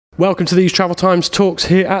Welcome to these Travel Times talks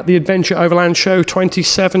here at the Adventure Overland Show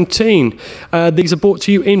 2017. These are brought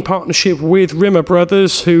to you in partnership with Rimmer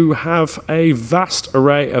Brothers, who have a vast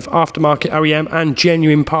array of aftermarket OEM and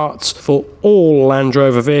genuine parts for all Land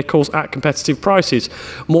Rover vehicles at competitive prices.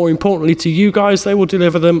 More importantly to you guys, they will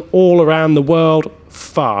deliver them all around the world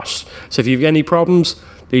fast. So if you've any problems,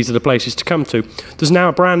 these are the places to come to. There's now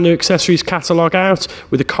a brand new accessories catalogue out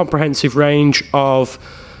with a comprehensive range of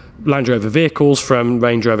Land Rover vehicles, from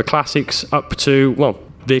Range Rover Classics up to, well,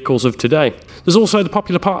 vehicles of today. There's also the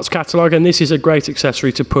popular parts catalogue, and this is a great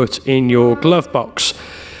accessory to put in your glove box.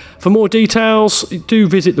 For more details, do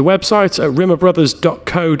visit the website at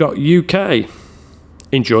rimmerbrothers.co.uk.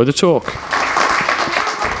 Enjoy the talk.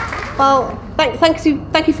 Well, thank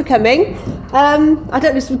you for coming. I don't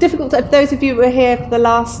know, it's difficult if those of you who were here for the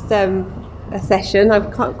last session. I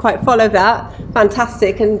can't quite follow that.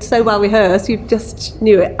 Fantastic, and so well rehearsed. You just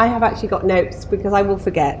knew it. I have actually got notes because I will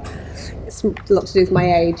forget. It's a lot to do with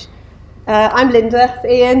my age. I'm Linda,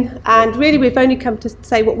 Ian, and really we've only come to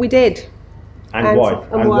say what we did. And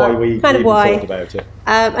why we talked about it.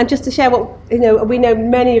 And just to share what, we know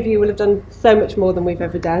many of you will have done so much more than we've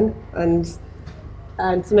ever done, and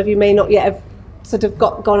some of you may not yet have sort of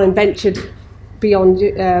gone and ventured beyond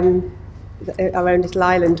our own little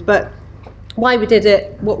island, but why we did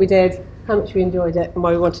it, what we did, how much we enjoyed it, and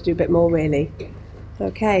why we want to do a bit more, really.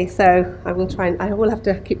 Okay, so I will have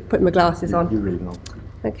to keep putting my glasses on. You read on.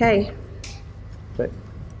 Okay.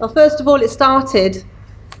 Well, first of all, it started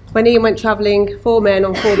when Ian went travelling, 4 men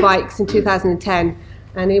on 4 bikes in 2010,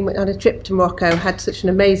 and Ian went on a trip to Morocco, had such an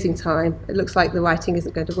amazing time. It looks like the writing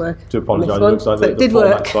isn't going to work. To apologise, it looks like the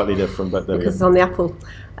format's slightly different, but there we go. Because it's on the Apple.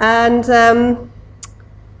 And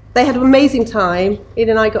they had an amazing time. Ian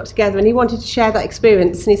and I got together and he wanted to share that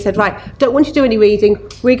experience, and he said, right, don't want you to do any reading,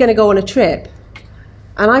 we're going to go on a trip.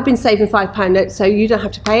 And I've been saving £5 notes, so you don't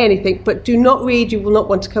have to pay anything, but do not read, you will not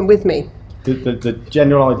want to come with me. The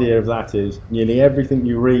general idea of that is nearly everything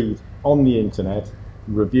you read on the internet,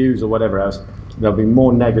 reviews or whatever else, there'll be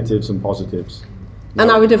more negatives than positives.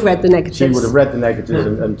 And I would have read the negatives. She would have read the negatives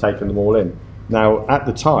and taken them all in. Now, at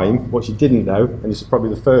the time, what she didn't know, and this is probably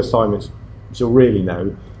the first time she'll really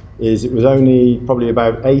know, is it was only probably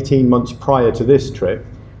about 18 months prior to this trip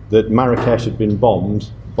that Marrakesh had been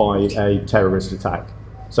bombed by a terrorist attack.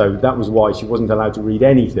 So that was why she wasn't allowed to read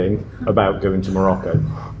anything about going to Morocco.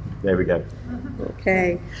 There we go.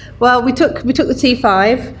 Okay. Well, we took the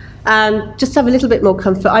T5 just to have a little bit more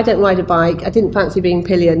comfort. I don't ride a bike. I didn't fancy being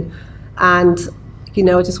pillion, and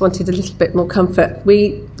I just wanted a little bit more comfort.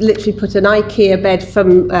 We literally put an IKEA bed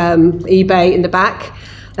from eBay in the back.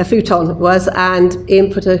 A futon it was, and Ian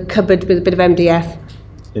put a cupboard with a bit of MDF,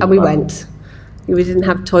 and we went. We didn't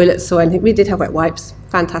have toilets or anything. We did have wet wipes,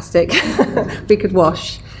 fantastic. We could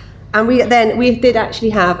wash, and we did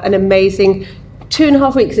actually have an amazing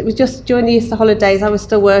 2.5 weeks. It was just during the Easter holidays. I was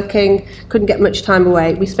still working, couldn't get much time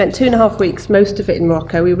away. We spent 2.5 weeks, most of it in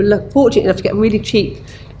Morocco. We were fortunate enough to get really cheap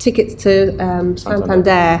tickets to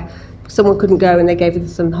Santander. Someone couldn't go, and they gave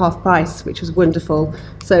us some half price, which was wonderful.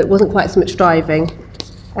 So it wasn't quite so much driving.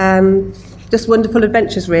 Just wonderful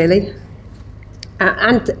adventures, really,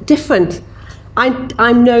 and different.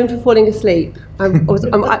 I'm known for falling asleep. I'm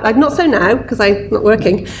not so now because I'm not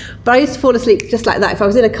working, but I used to fall asleep just like that. If I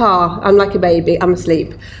was in a car, I'm like a baby, I'm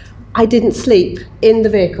asleep. I didn't sleep in the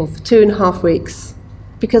vehicle for 2.5 weeks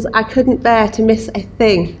because I couldn't bear to miss a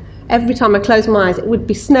thing. Every time I closed my eyes, it would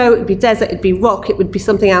be snow, it would be desert, it would be rock, it would be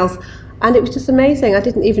something else. And it was just amazing. I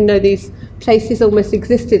didn't even know these places almost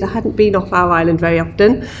existed. I hadn't been off our island very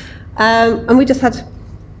often. And we just had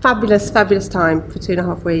fabulous time for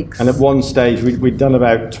 2.5 weeks. And at one stage, we'd done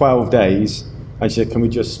about 12 days, and she said, can we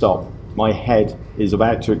just stop? My head is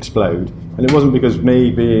about to explode. And it wasn't because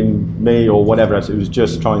me being me or whatever else, it was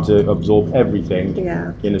just trying to absorb everything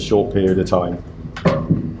in a short period of time.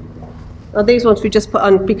 Well, these ones we just put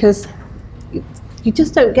on because you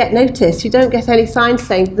just don't get noticed. You don't get any signs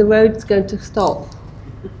saying the road's going to stop.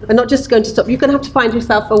 And not just going to stop, you're going to have to find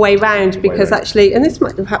yourself a way round because actually, and this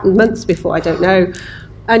might have happened months before, I don't know,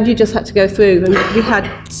 and you just had to go through. And we had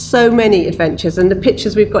so many adventures, and the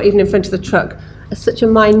pictures we've got even in front of the truck are such a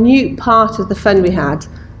minute part of the fun we had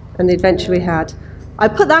and the adventure we had. I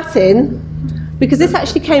put that in because this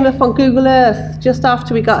actually came up on Google Earth just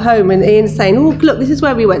after we got home, and Ian's saying, oh, look, this is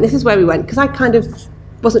where we went, because I kind of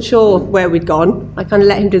wasn't sure where we'd gone. I kind of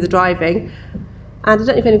let him do the driving. And I don't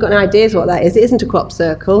know if anyone's got any ideas what that is. It isn't a crop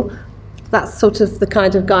circle. That's sort of the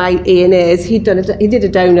kind of guy Ian is. He did a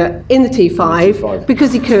donut in the T5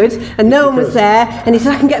 because he could, and no one was there. And he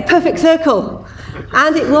said, I can get a perfect circle.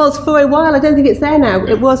 And it was for a while. I don't think it's there now.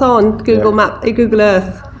 It was on Google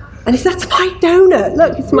Earth. And he said, that's my donut.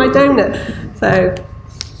 Look, it's my donut. So.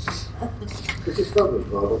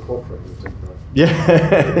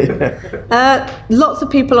 Yeah. Lots of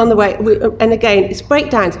people on the way. And again, it's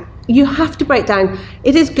breakdowns. You have to break down.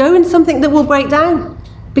 It is going something that will break down.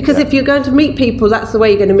 Because if you're going to meet people, that's the way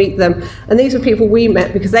you're going to meet them. And these were people we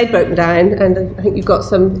met because they'd broken down. And I think you've got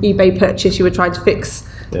some eBay purchase you were trying to fix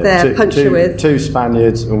their puncture with. Two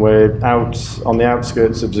Spaniards, and we're out on the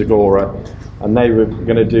outskirts of Zagora. And they were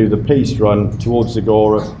going to do the peace run towards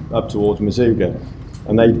Zagora, up towards Mazuga.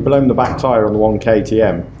 And they'd blown the back tyre on the 1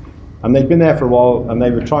 KTM. And they'd been there for a while, and they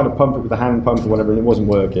were trying to pump it with a hand pump or whatever, and it wasn't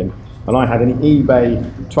working. And I had an eBay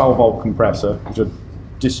 12-volt compressor, which I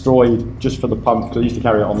destroyed just for the pump, because I used to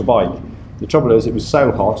carry it on the bike. The trouble is, it was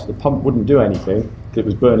so hot, the pump wouldn't do anything. It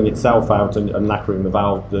was burning itself out and lacquering the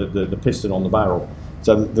valve, the piston on the barrel.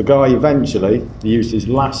 So the guy eventually used his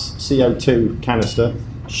last CO2 canister,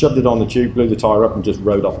 shoved it on the tube, blew the tyre up, and just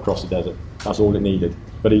rode off across the desert. That's all it needed.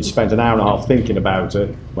 But he'd spent an hour and a half thinking about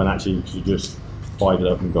it, when actually he just fired it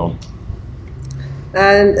up and gone.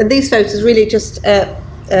 And these photos really just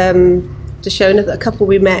to show that a couple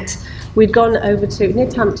we met. We'd gone over to near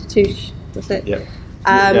Tamptouche, was it? Yeah.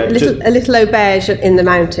 A little auberge in the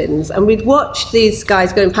mountains, and we'd watched these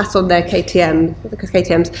guys go and pass on their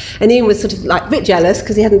KTMs, and Ian was sort of like a bit jealous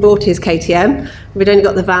because he hadn't bought his KTM. We'd only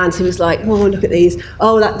got the van, so he was like, oh, look at these.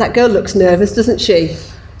 Oh, that girl looks nervous, doesn't she?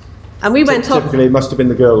 And we went off. Typically, it must have been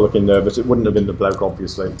the girl looking nervous. It wouldn't have been the bloke,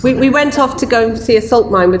 obviously. We went off to go and see a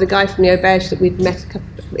salt mine with a guy from the auberge that we'd met.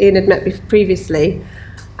 Ian had met previously,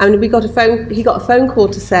 and we got a phone. He got a phone call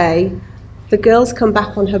to say the girl's come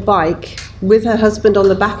back on her bike with her husband on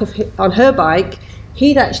the back of on her bike.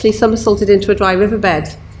 He'd actually somersaulted into a dry riverbed,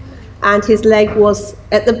 and his leg was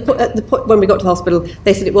at the point when we got to the hospital.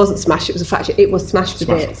 They said it wasn't smashed; it was a fracture. It was smashed to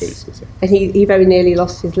bits, and he very nearly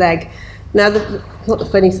lost his leg. Now, not the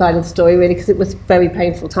funny side of the story, really, because it was a very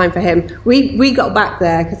painful time for him. We got back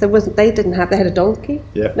there because they had a donkey.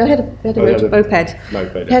 Yeah. No, they had a moped.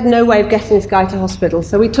 They had no way of getting this guy to hospital,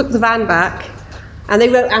 so we took the van back, and they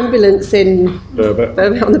wrote ambulance in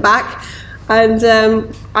Berber on the back, and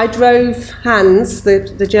I drove Hans,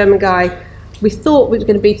 the German guy. We thought we were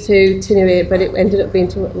going to be to Tinnery, but it ended up being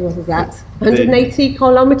to, what was that? 180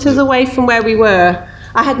 kilometres away from where we were.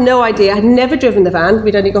 I had no idea. I'd never driven the van.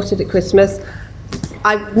 We'd only got it at Christmas.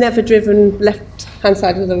 I've never driven left-hand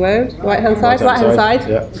side of the road, right-hand side.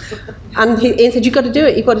 Yeah. And Ian said, you've got to do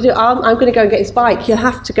it. You've got to do it. I'm going to go and get his bike. You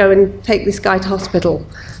have to go and take this guy to hospital.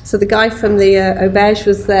 So the guy from the auberge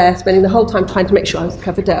was there, spending the whole time trying to make sure I was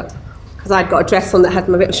covered up, because I'd got a dress on that had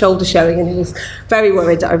my shoulder showing, and he was very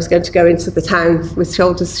worried that I was going to go into the town with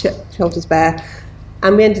shoulders bare.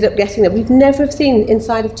 And we ended up getting there. We'd never have seen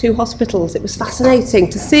inside of two hospitals. It was fascinating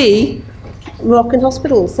to see Moroccan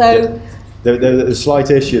hospitals. So there's a slight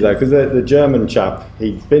issue though, because the German chap,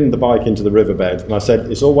 he binned the bike into the riverbed, and I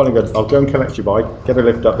said, it's all well and good, I'll go and collect your bike, get a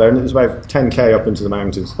lift up there, and it was about 10k up into the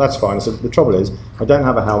mountains. That's fine. I said, the trouble is, I don't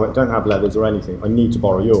have a helmet, don't have leathers or anything. I need to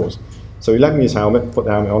borrow yours. So he lent me his helmet, put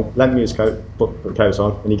the helmet on, lent me his coat, put the coat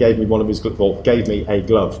on, and he gave me one of his gloves, well, gave me a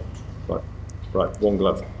glove. Right, one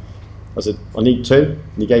glove. I said, I need two,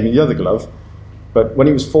 and he gave me the other glove. But when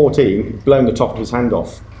he was 14, he'd blown the top of his hand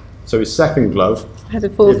off. So his second glove,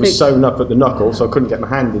 it was sewn up at the knuckle, so I couldn't get my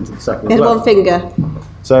hand into the second glove. He had one finger.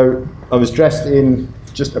 So I was dressed in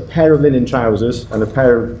just a pair of linen trousers and a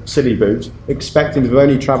pair of silly boots, expecting to have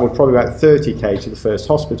only travelled probably about 30k to the first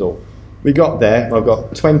hospital. We got there, and I've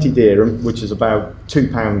got 20 dirham, which is about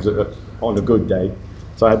 £2 on a good day.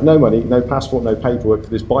 So I had no money, no passport, no paperwork for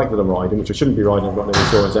this bike that I'm riding, which I shouldn't be riding, I've got no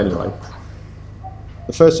insurance anyway.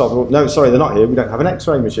 The first hospital, no, sorry, they're not here, we don't have an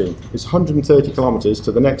x-ray machine. It's 130 kilometres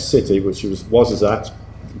to the next city, which was Ouarzazate,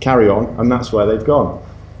 carry on, and that's where they've gone.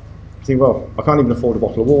 I think, well, I can't even afford a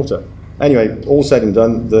bottle of water. Anyway, all said and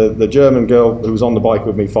done, the German girl who was on the bike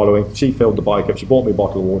with me following, she filled the bike up, she bought me a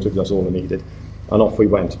bottle of water, because that's all I needed. And off we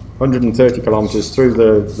went. 130 kilometres through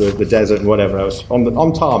the desert and whatever else.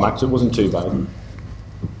 On tarmac, so it wasn't too bad.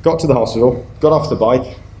 Got to the hospital, got off the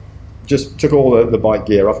bike, just took all the bike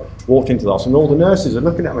gear off, walked into the hospital, and all the nurses are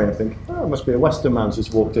looking at me and I think, oh, it must be a Western man's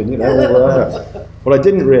just walked in, you know. What I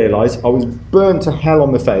didn't realise, I was burnt to hell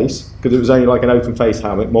on the face, because it was only like an open face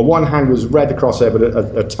helmet. My one hand was red across there,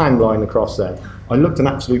 but a tan line across there. I looked an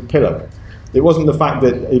absolute pillock. It wasn't the fact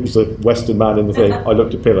that it was a Western man in the thing, I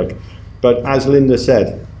looked a pillock. But as Linda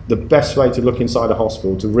said, the best way to look inside a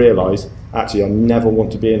hospital to realise, actually, I never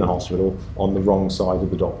want to be in a hospital on the wrong side of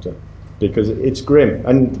the doctor, because it's grim.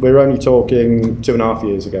 And we're only talking 2.5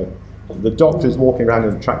 years ago. The doctor's walking around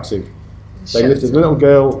in a tracksuit. They lifted a little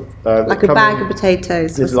girl. Like a bag of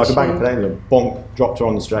potatoes. It's like a bag of potatoes. Bonk, dropped her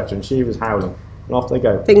on the stretcher, and she was howling. and off they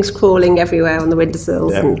go. Things crawling everywhere on the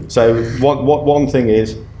windowsills. Yeah. So one thing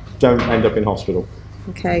is, don't end up in hospital.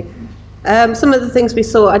 Okay. Some of the things we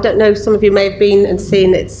saw, I don't know, some of you may have been and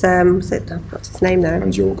seen, what's his name now?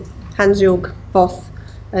 Hans-Jörg Voth,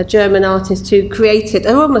 a German artist who created,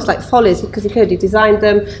 they're almost like follies because he designed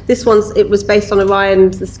them. It was based on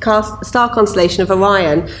Orion, the star constellation of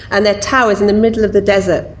Orion, and their towers in the middle of the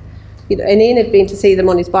desert. And Ian had been to see them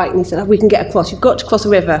on his bike, and he said, we can get across, you've got to cross a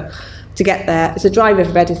river to get there. It's a dry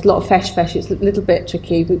riverbed, it's a lot of fesh, it's a little bit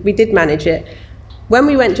tricky. We did manage it. When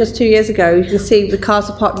we went just 2 years ago, you can see the cars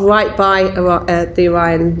are parked right by the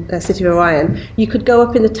Orion, city of Orion. You could go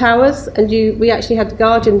up in the towers, and we actually had the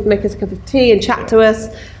guardian make us a cup of tea and chat to us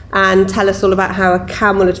and tell us all about how a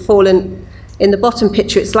camel had fallen in the bottom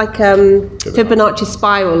picture. It's like Fibonacci's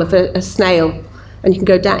spiral of a snail, and you can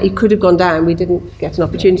go down. You could have gone down. We didn't get an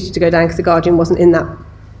opportunity to go down because the guardian wasn't in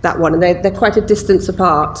that one, and they're quite a distance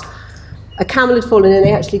apart. A camel had fallen, and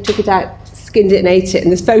they actually took it out, skinned it and ate it,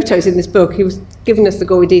 and there's photos in this book. He was giving us the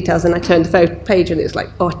gory details, and I turned the page and it was like,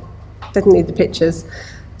 didn't need the pictures.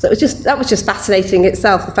 So that was just fascinating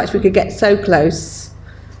itself, the fact we could get so close.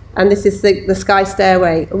 And this is the Sky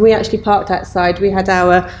Stairway, and we actually parked outside. We had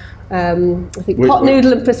our pot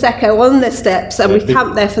noodle and prosecco on the steps, and we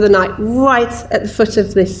camped there for the night right at the foot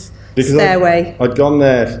of this stairway. I'd gone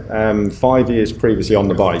there 5 years previously on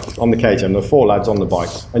the bike, on the KTM. There were 4 lads on the bike,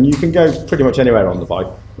 and you can go pretty much anywhere on the bike.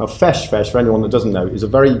 Now, fesh, for anyone that doesn't know, is a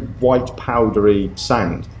very white, powdery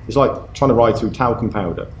sand. It's like trying to ride through talcum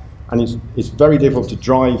powder, and it's very difficult to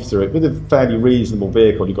drive through it. With a fairly reasonable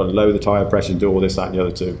vehicle, you've got to lower the tyre pressure, do all this, that, and the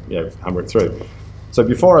other to hammer it through. So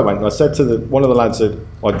before I went, I said to one of the lads that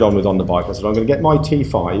I'd gone with on the bike, I said, I'm going to get my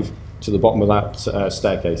T5 to the bottom of that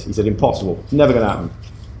staircase. He said, impossible, it's never going to happen.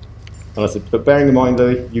 And I said, but bearing in mind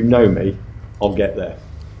that you know me, I'll get there.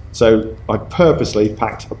 So I purposely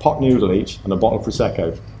packed a pot noodle each and a bottle of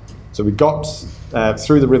Prosecco. So we got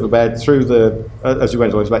through the riverbed, as we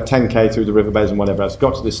went along, it was about 10k through the riverbeds and whatever else,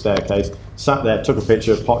 got to this staircase, sat there, took a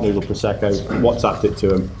picture of pot noodle Prosecco, WhatsApped it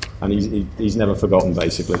to him, and he's never forgotten,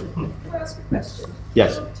 basically. Can I ask a question?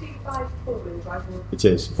 Yes. T5 four-wheel drive? It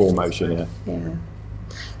is, full motion, yeah. Yeah.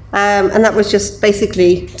 And that was just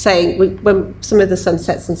basically saying, when some of the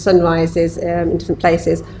sunsets and sunrises in different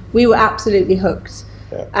places, we were absolutely hooked.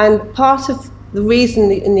 Yeah. And part of the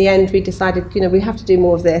reason in the end we decided, we have to do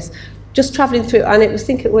more of this, just travelling through, and it was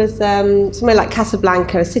somewhere like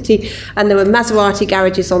Casablanca, a city, and there were Maserati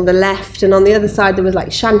garages on the left, and on the other side there was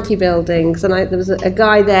like shanty buildings, and there was a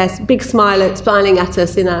guy there, big smiling at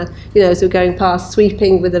us as we were going past,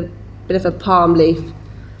 sweeping with a bit of a palm leaf.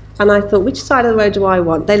 And I thought, which side of the road do I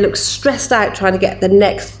want? They look stressed out trying to get the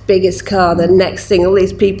next biggest car, the next thing, all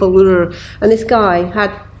these people. And this guy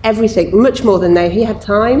had everything, much more than they. He had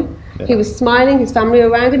time. Yeah. He was smiling, his family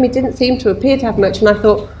around him. He didn't seem to appear to have much. And I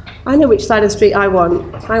thought, I know which side of the street I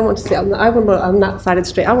want. I want to sit on that side of the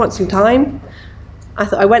street. I want some time.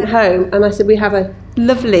 I went home and I said, we have a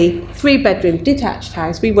lovely 3-bedroom detached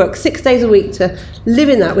house. We work 6 days a week to live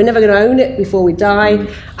in that. We're never going to own it before we die.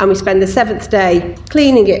 And we spend the 7th day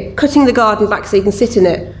cleaning it, cutting the garden back so you can sit in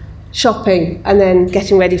it, shopping, and then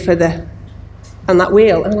getting ready for on that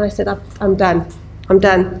wheel. And I said, I'm done.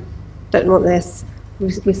 Don't want this.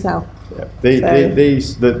 We sell. Yeah.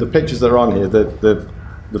 The pictures that are on here,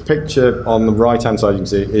 the picture on the right-hand side you can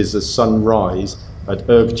see is the sunrise at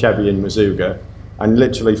Ergchevi in Mazuga. And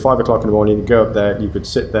literally 5 o'clock in the morning, you go up there, you could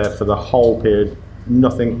sit there for the whole period,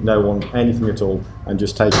 nothing, no one, anything at all, and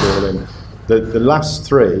just take it all in. The last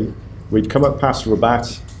 3, we'd come up past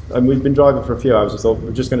Rabat, and we'd been driving for a few hours. I thought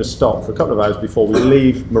we're just going to stop for a couple of hours before we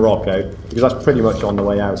leave Morocco, because that's pretty much on the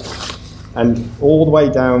way out. And all the way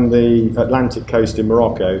down the Atlantic coast in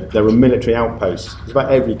Morocco, there were military outposts. It's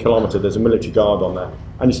about every kilometre there's a military guard on there,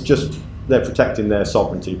 and it's just, they're protecting their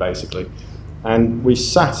sovereignty, basically. And we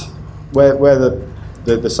sat where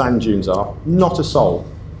the sand dunes are, not a soul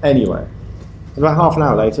anywhere. About half an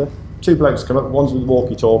hour later, 2 blokes come up, one's with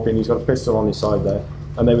walkie-talkie and he's got a pistol on his side there,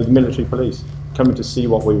 and they were the military police coming to see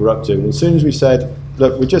what we were up to. And as soon as we said,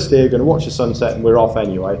 look, we're just here, going to watch the sunset and we're off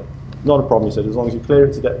anyway, not a problem, he said, as long as you clear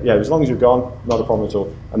it today, as long as you're gone, not a problem at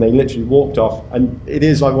all. And they literally walked off, and it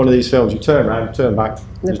is like one of these films, you turn around, turn back.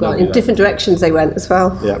 They've gone in different directions they went as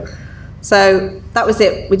well. Yeah. So that was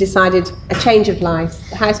it. We decided a change of life.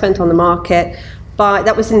 The house went on the market.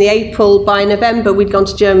 That was in the April. By November, we'd gone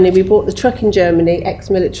to Germany. We bought the truck in Germany,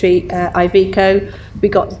 ex-military Iveco. We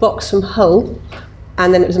got the box from Hull,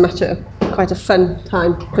 and then it was a matter of quite a fun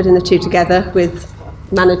time putting the two together with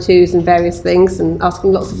Manitous and various things and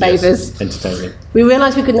asking lots of favours. Yes, entertaining. We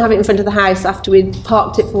realised we couldn't have it in front of the house after we'd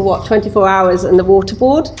parked it for 24 hours, and the water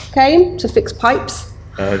board came to fix pipes.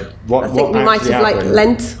 What I think we might have happened,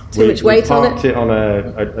 lent too much weight on We it. parked it on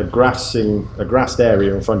a grassed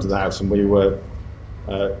area in front of the house, and we were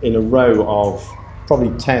in a row of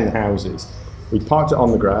probably 10 houses. We parked it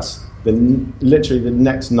on the grass. Then, literally the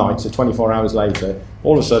next night, so 24 hours later,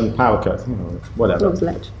 all of a sudden, power cut. Whatever.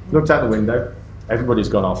 Looked out the window. Everybody's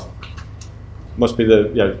gone off. Must be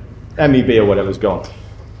the MEB or whatever's gone.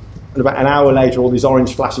 And about an hour later, all these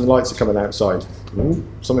orange flashing lights are coming outside.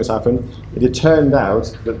 Something's happened. It had turned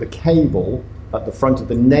out that the cable at the front of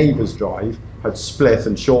the neighbour's drive had split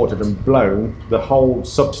and shorted and blown the whole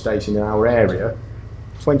substation in our area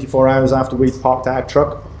 24 hours after we'd parked our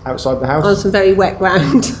truck outside the house. On some very wet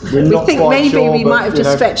ground. We're We not think quite maybe sure, we but, might have just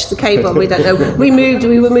you know. stretched the cable, we don't know. We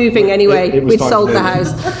were moving anyway. It was We'd time sold to the move.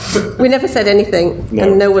 house. We never said anything, No.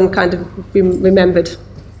 and no one kind of remembered.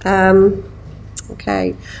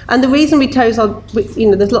 Okay. And the reason we chose on,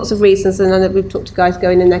 there's lots of reasons, and I know we've talked to guys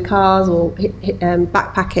going in their cars or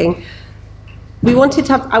backpacking. I wanted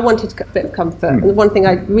a bit of comfort. And the one thing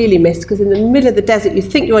I really missed, because in the middle of the desert, you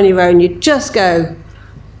think you're on your own, you just go,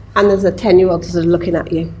 and there's a 10-year-old sort of looking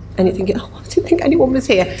at you, and you're thinking, I didn't think anyone was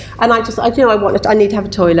here. And I need to have a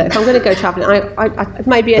toilet. If I'm going to go travelling,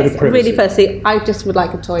 maybe Bit of privacy. really firstly, I just would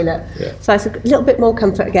like a toilet. Yeah. So I said, a little bit more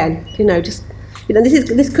comfort again,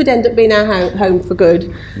 this could end up being our home for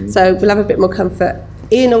good. So we'll have a bit more comfort.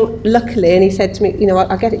 Ian, luckily, and he said to me,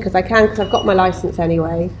 I'll get it because I can, because I've got my licence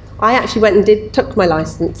anyway. I actually went and took my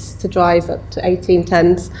licence to drive up to 18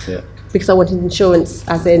 tonnes because I wanted insurance,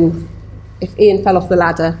 as in, if Ian fell off the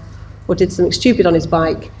ladder or did something stupid on his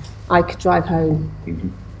bike, I could drive home.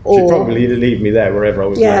 She'd probably leave me there wherever I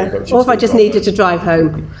was going. But or if I just needed to drive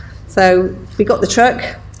home. So we got the truck.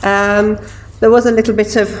 There was a little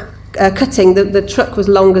bit of cutting. The truck was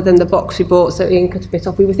longer than the box we bought, so Ian cut a bit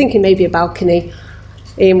off. We were thinking maybe a balcony.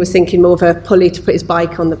 Ian was thinking more of a pulley to put his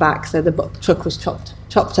bike on the back, so the truck was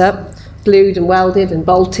chopped up, glued and welded and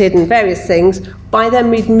bolted and various things. By then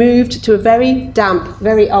we'd moved to a very damp,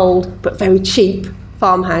 very old, but very cheap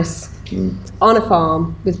farmhouse on a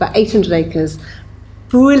farm with about 800 acres.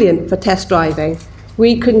 Brilliant for test driving.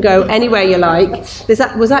 We couldn't go anywhere you like.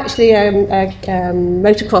 There was actually a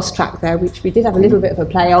motocross track there, which we did have a little bit of a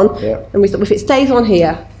play on. Yeah. And we thought, if it stays on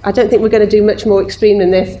here, I don't think we're going to do much more extreme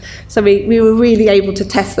than this. So we were really able to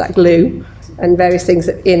test that glue and various things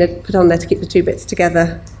that Ian had put on there to keep the two bits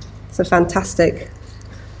together. So fantastic.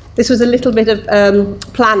 This was a little bit of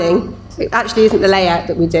planning. It actually isn't the layout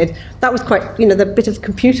that we did. That was quite, the bit of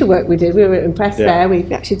computer work we did. We were impressed there.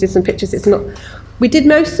 We actually did some pictures. We did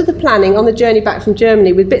most of the planning on the journey back from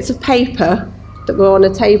Germany with bits of paper that were on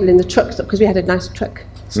a table in the truck stop, because we had a nice truck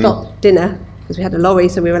stop dinner, because we had a lorry,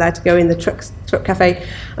 so we were allowed to go in the truck cafe.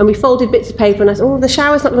 And we folded bits of paper, and I said, the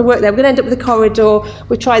shower's not going to work there. We're going to end up with a corridor.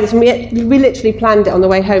 We'll try this. And we literally planned it on the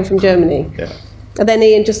way home from Germany. Yeah. And then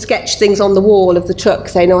Ian just sketched things on the wall of the truck,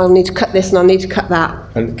 saying, I'll need to cut this and I'll need to cut that.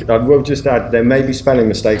 And I will just add, there may be spelling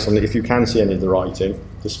mistakes on it, if you can see any of the writing.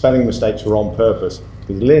 The spelling mistakes were on purpose,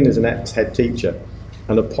 because Lin is an ex-head teacher.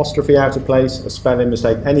 An apostrophe out of place, a spelling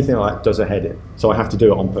mistake, anything like that does a heading. So I have to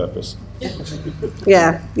do it on purpose.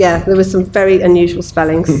 Yeah, there was some very unusual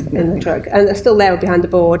spellings in the truck, and they're still there behind the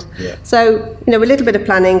board. Yeah. So, a little bit of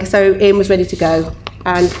planning, so Ian was ready to go,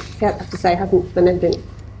 and I have to say, hasn't done anything.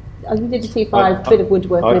 We did a T5, bit of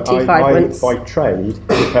woodwork and a T5 once. By trade,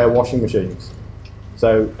 repair washing machines.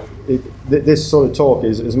 So this sort of talk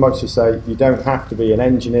is as much to say you don't have to be an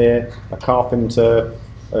engineer, a carpenter,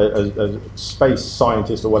 a space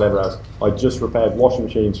scientist or whatever else. I just repaired washing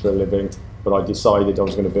machines for a living, but I decided I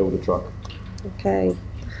was going to build a truck. Okay.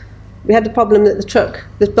 We had the problem that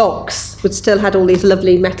the box, would still had all these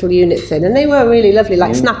lovely metal units in, and they were really lovely,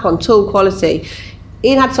 like snap-on, tool quality.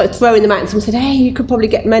 Ian had started throwing them out, and someone said, hey, you could probably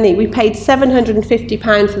get money. We paid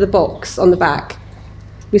 £750 for the box on the back.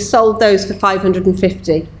 We sold those for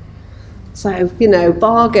 £550. So,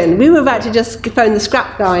 bargain. We were about to just phone the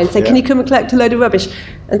scrap guy and say, can you come and collect a load of rubbish?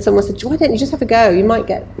 And someone said, why don't you just have a go? You might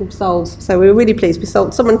get them sold. So we were really pleased. We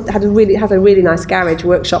sold. Someone has a really nice garage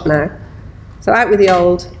workshop now. So out with the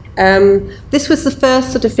old. This was the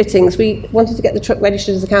first sort of fittings. We wanted to get the truck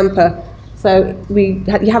registered as a camper. So you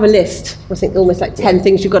have a list, I think almost like 10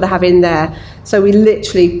 things you've got to have in there. So we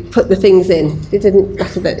literally put the things in. It didn't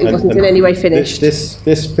matter that it wasn't in any way finished.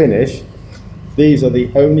 This finish, these are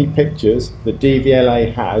the only pictures the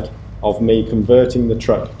DVLA had of me converting the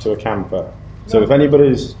truck to a camper. So if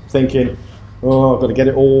anybody's thinking, I've got to get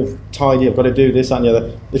it all tidy, I've got to do this, that and the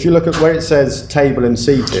other. If you look at where it says table and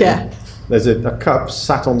seating, there's a cup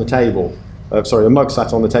sat on the table. A mug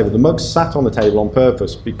sat on the table. The mug sat on the table on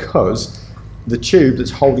purpose because the tube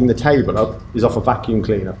that's holding the table up is off a vacuum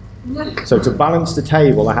cleaner. So to balance the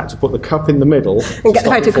table, I had to put the cup in the middle And get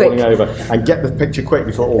the photo quick. over, and get the picture quick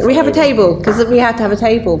before it all We fell have a over. table, because we had to have a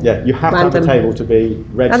table. Yeah, you have to have a table to be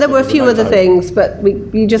ready. And there were a few other things, but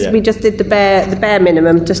we just did the bare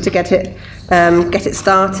minimum just to get it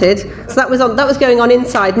started. So that was going on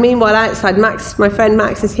inside. Meanwhile, outside, Max, my friend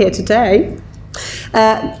Max, is here today.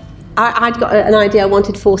 I'd got an idea. I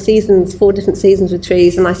wanted 4 different seasons with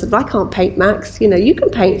trees, and I said, well, I can't paint, Max. You know, you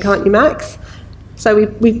can paint, can't you, Max? So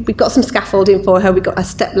we got some scaffolding for her. We got a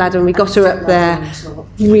step ladder, and we got her up there,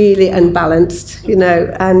 really unbalanced, you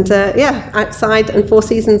know. And outside, and 4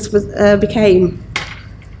 Seasons became.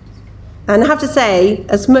 And I have to say,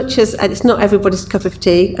 as much as and it's not everybody's cup of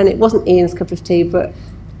tea, and it wasn't Ian's cup of tea, but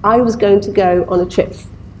I was going to go on a trip,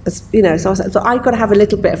 as you know. So I've got to have a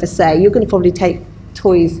little bit of a say. You're going to probably take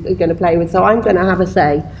toys you're going to play with, so I'm going to have a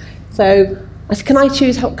say. So I said, can I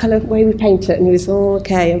choose what colour way we paint it? And he was, oh,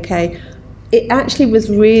 okay. It actually was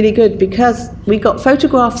really good because we got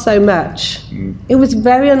photographed so much. It was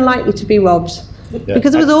very unlikely to be robbed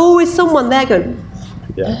because there was always someone there going,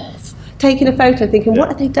 taking a photo, thinking, what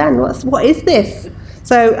have they done? What is this?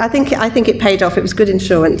 So I think it paid off. It was good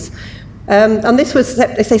insurance. And this was,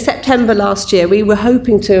 they say, September last year. We were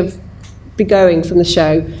hoping to be going from the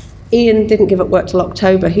show. Ian didn't give up work till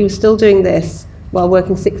October. He was still doing this while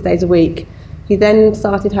working 6 days a week. He then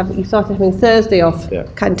started having Thursday off,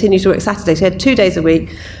 continued to work Saturday. So he had 2 days a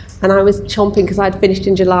week. And I was chomping because I'd finished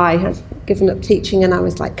in July. I'd given up teaching, and I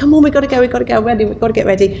was like, come on, we've got to go ready, we've got to get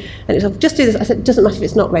ready. And it was, just do this. I said, it doesn't matter if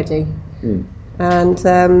it's not ready. And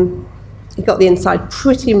he got the inside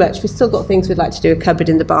pretty much. We've still got things we'd like to do, a cupboard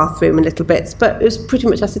in the bathroom and little bits. But it was pretty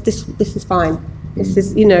much, I said, this is fine. This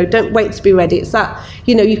is, you know, don't wait to be ready. It's that,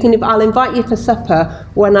 you know, I'll invite you for supper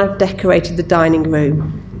when I've decorated the dining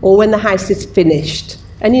room or when the house is finished.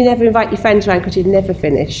 And you never invite your friends around because you never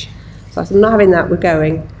finish. So I said, I'm not having that, we're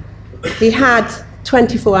going. He had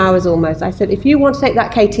 24 hours almost. I said, if you want to take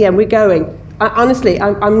that KTM, we're going. Honestly,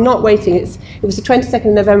 I'm not waiting. It was the 22nd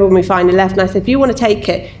of November when we finally left, and I said, if you want to take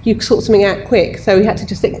it, you sort something out quick. So he had to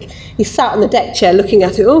just think. He sat on the deck chair looking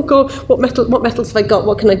at it. Oh God, what metals have I got?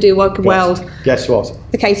 What can I do? What can weld? Guess what?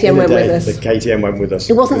 The KTM went with us. The KTM went with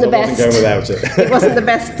us. It wasn't the best. I wasn't going without it. It wasn't the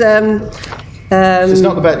best. It's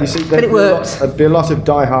not the best. You see, but it worked. There'd be a lot of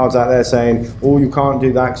diehards out there saying, "Oh, you can't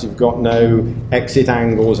do that because you've got no exit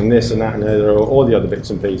angles and this and that and all the other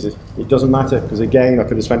bits and pieces." It doesn't matter because again, I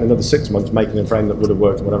could have spent another 6 months making a frame that would have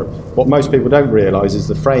worked or whatever. What most people don't realise is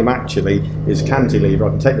the frame actually is cantilever.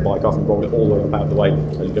 I can take the bike off and roll it all the way up out of the way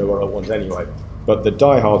and go where I want anyway. But the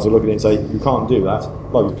diehards will look at it and say, "You can't do that."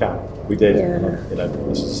 Well, you can. We did. Yeah. You know,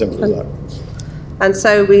 it's as simple as that. And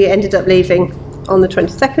so we ended up leaving on the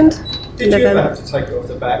 22nd. Did you ever have to take it off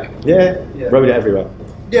the back? Yeah, rode it everywhere.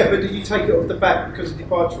 Yeah, but did you take it off the back because of the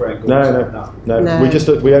departure angle?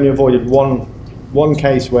 No. We only avoided one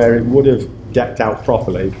case where it would have decked out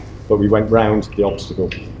properly, but we went round the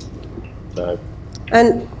obstacle. So.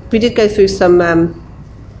 And we did go through some.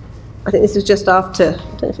 I think this was just after. I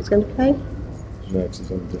don't know if it's going to play. No, it's a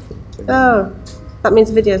different thing. Oh, that means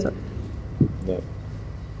the video's on. No.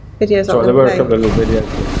 Video's on. Sorry, there were a couple of little videos.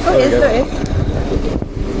 Oh, yes, there is.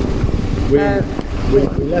 We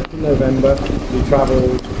left in November, we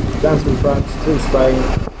travelled down through France, through Spain,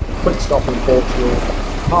 quick stop in Portugal,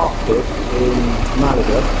 parked it in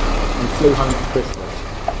Malaga and flew home for Christmas.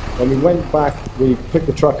 When we went back, we picked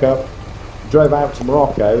the truck up, drove out to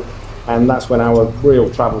Morocco, and that's when our real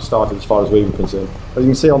travel started as far as we were concerned. As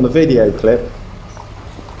you can see on the video clip,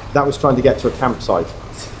 that was trying to get to a campsite.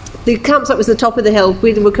 The campsite was the top of the hill.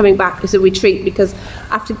 We were coming back as a retreat because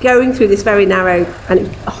after going through this very narrow and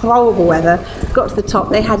horrible weather, got to the top,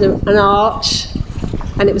 they had an arch,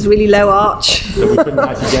 and it was a really low arch. So we couldn't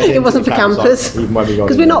actually get it wasn't for campers.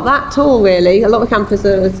 Because we're not that tall, really. A lot of campers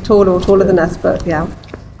are as tall or taller than us, but yeah.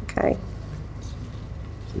 Okay.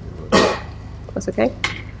 That's okay.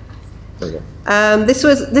 This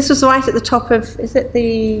was right at the top of, is it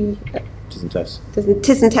the...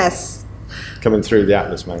 Tess. Coming through the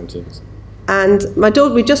Atlas Mountains. And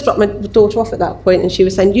we just dropped my daughter off at that point, and she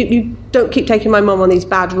was saying, you don't keep taking my mum on these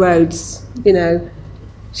bad roads, you know.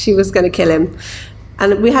 She was going to kill him.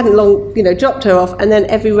 And we hadn't long, dropped her off, and then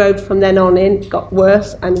every road from then on in got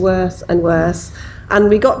worse and worse and worse. And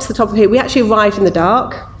we got to the top of here. We actually arrived in the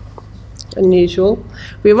dark, unusual.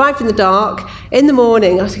 We arrived in the dark. In the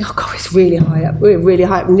morning, I was thinking, oh God, it's really high up. We're really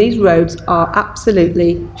high up, and these roads are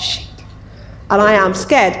absolutely shit. And I am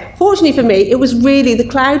scared. Fortunately for me, it was really, the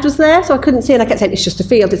cloud was there, so I couldn't see, and I kept saying, it's just a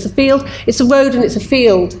field, it's a field, it's a road and it's a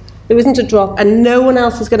field. There isn't a drop, and no one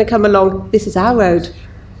else is going to come along. This is our road.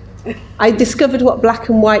 I discovered what black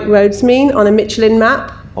and white roads mean on a Michelin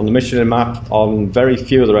map. on the Michelin map, on very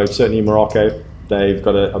few of the roads, certainly in Morocco, they've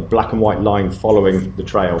got a black and white line following the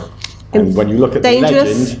trail. And when you look at dangerous,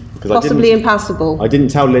 the legend, because possibly impassable. I didn't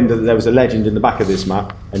tell Linda that there was a legend in the back of this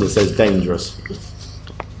map, and it says dangerous.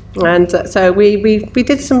 And so we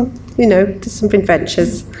did some, did some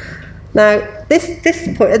adventures. Now, at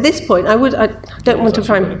this point, I don't want to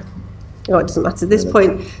try and. Oh, it doesn't matter. At this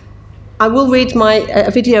point, I will read my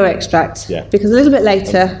video extract because a little bit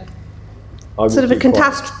later, sort of a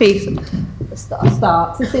catastrophe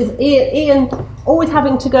starts. This is Ian always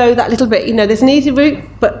having to go that little bit. There's an easy route,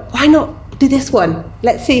 but why not do this one?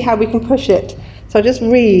 Let's see how we can push it. So I'll just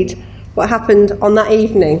read what happened on that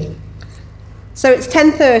evening. So it's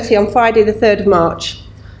 10:30 on Friday the 3rd of March.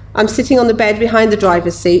 I'm sitting on the bed behind the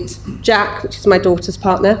driver's seat. Jack, which is my daughter's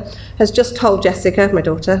partner, has just told Jessica, my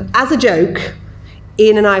daughter, as a joke,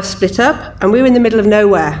 Ian and I have split up and we're in the middle of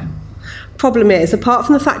nowhere. Problem is, apart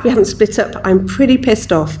from the fact we haven't split up, I'm pretty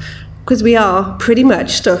pissed off because we are pretty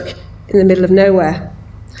much stuck in the middle of nowhere.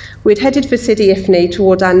 We'd headed for Sidi Ifni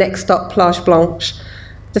towards our next stop, Plage Blanche.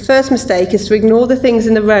 The first mistake is to ignore the things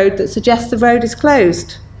in the road that suggest the road is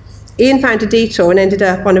closed. Ian found a detour and ended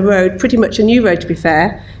up on a road, pretty much a new road to be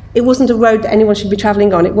fair. It wasn't a road that anyone should be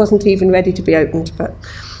travelling on. It wasn't even ready to be opened, but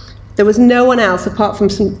there was no one else apart from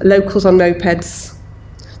some locals on mopeds.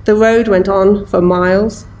 The road went on for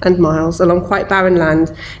miles and miles along quite barren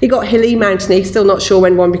land. It got hilly, mountainy, still not sure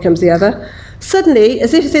when one becomes the other. Suddenly,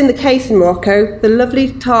 as if it's in the case in Morocco, the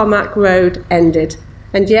lovely tarmac road ended.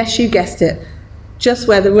 And yes, you guessed it, just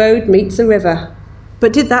where the road meets the river.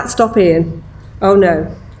 But did that stop Ian? Oh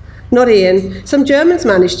no. Not Ian. Some Germans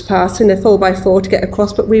managed to pass in a 4x4 to get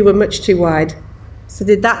across, but we were much too wide. So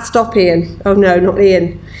did that stop Ian? Oh no, not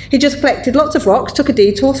Ian. He just collected lots of rocks, took a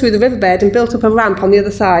detour through the riverbed and built up a ramp on the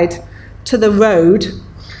other side to the road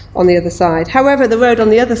on the other side. However, the road on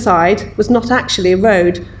the other side was not actually a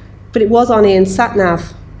road, but it was on Ian's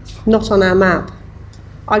sat-nav, not on our map.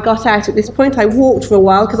 I got out at this point. I walked for a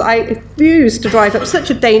while because I refused to drive up such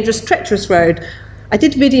a dangerous, treacherous road. I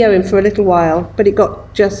did video him for a little while, but it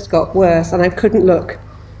just got worse and I couldn't look.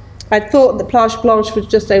 I'd thought that Plage Blanche was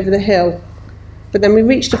just over the hill, but then we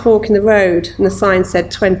reached a fork in the road and the sign said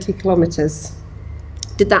 20 kilometres.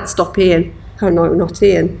 Did that stop Ian? Oh no, not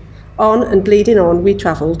Ian. On and bleeding on we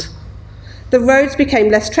travelled. The roads became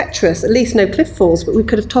less treacherous, at least no cliff falls, but we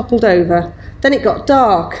could have toppled over. Then it got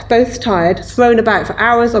dark, both tired, thrown about for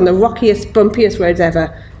hours on the rockiest, bumpiest roads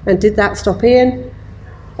ever. And did that stop Ian?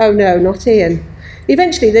 Oh no, not Ian.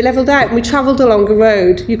 Eventually they levelled out and we travelled along a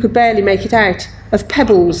road, you could barely make it out, of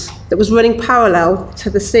pebbles that was running parallel to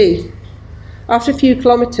the sea. After a few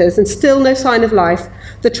kilometres and still no sign of life,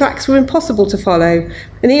 the tracks were impossible to follow,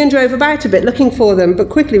 and Ian drove about a bit looking for them, but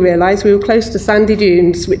quickly realised we were close to sandy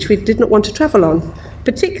dunes, which we did not want to travel on,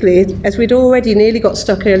 particularly as we'd already nearly got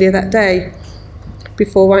stuck earlier that day,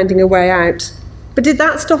 before winding a way out. But did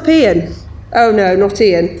that stop Ian? Oh no, not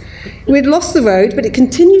Ian. We'd lost the road, but it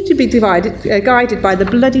continued to be guided by the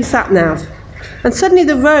bloody sat-nav. And suddenly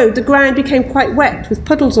the ground became quite wet with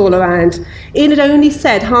puddles all around. Ian had only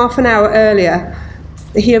said half an hour earlier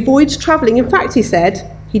that he avoids travelling. In fact, he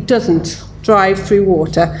said he doesn't drive through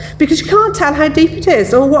water because you can't tell how deep it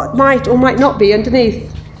is or what might or might not be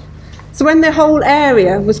underneath. So when the whole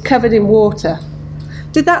area was covered in water,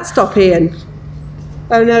 did that stop Ian?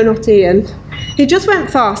 Oh no, not Ian. He just went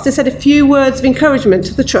fast and said a few words of encouragement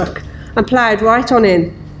to the truck and ploughed right on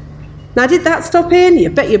in. Now, did that stop Ian? You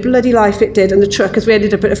bet your bloody life it did, and the truck, as we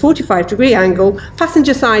ended up at a 45-degree angle,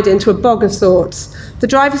 passenger side into a bog of sorts. The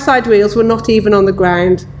driver's side wheels were not even on the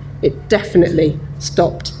ground. It definitely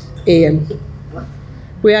stopped Ian.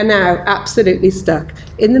 We are now absolutely stuck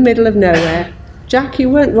in the middle of nowhere. Jack, you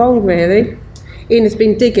weren't wrong, really. Ian has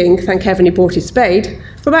been digging, thank heaven he brought his spade,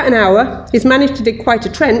 for about an hour. He's managed to dig quite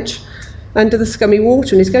a trench under the scummy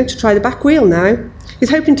water, and he's going to try the back wheel now. He's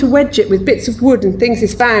hoping to wedge it with bits of wood and things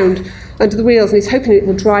he's found under the wheels, and he's hoping it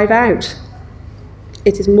will drive out.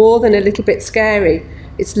 It is more than a little bit scary.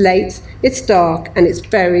 It's late, it's dark, and it's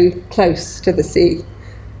very close to the sea.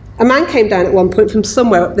 A man came down at one point from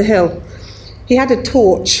somewhere up the hill. He had a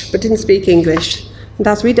torch, but didn't speak English. And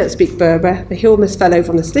as we don't speak Berber, he almost fell over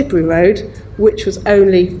on the slippery road, which was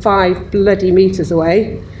only 5 bloody metres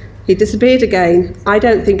away. He disappeared again. I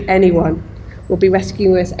don't think anyone will be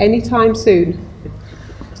rescuing us anytime soon.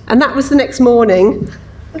 And that was the next morning,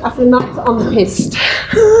 after a night on the piste,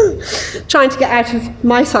 trying to get out of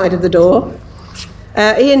my side of the door.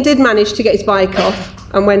 Ian did manage to get his bike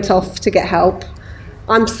off and went off to get help.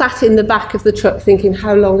 I'm sat in the back of the truck thinking,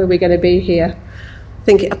 how long are we going to be here?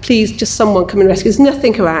 Thinking, please, just someone come and rescue. There's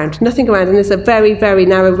nothing around, and there's a very, very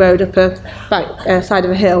narrow road up a side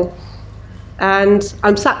of a hill. And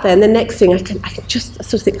I'm sat there, and the next thing I can just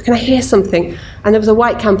sort of think, can I hear something? And there was a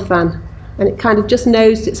white camper van, and it kind of just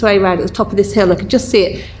nosed its way around at the top of this hill, and I could just see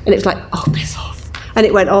it, and it was like, oh, piss off. And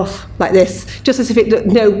it went off like this, just as if it looked,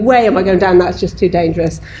 no way am I going down, that's just too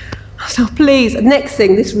dangerous. So please, next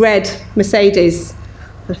thing, this red Mercedes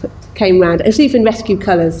came round. It was even rescue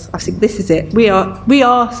colours. I think this is it. We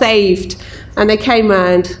are saved. And they came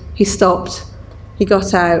round. He stopped. He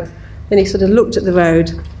got out. Then he sort of looked at the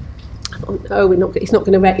road. I thought, no, he's not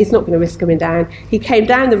going to risk coming down. He came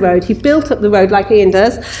down the road. He built up the road like Ian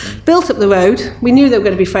does. Built up the road. We knew they were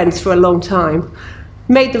going to be friends for a long time.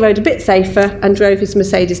 Made the road a bit safer and drove his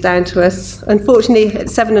Mercedes down to us. Unfortunately, at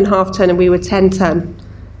 7.5 tonne and we were 10 tonne.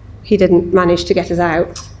 He didn't manage to get us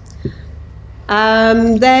out.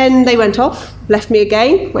 Then they went off, left me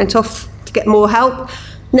again, went off to get more help.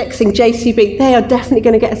 Next thing, JCB, they are definitely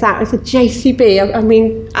going to get us out. I said, JCB, I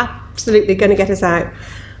mean, absolutely going to get us out.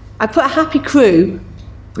 I put a happy crew,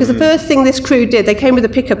 because the first thing this crew did, they came with a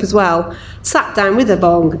pickup as well, sat down with a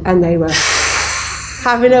bong, and they were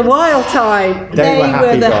having a wild time. They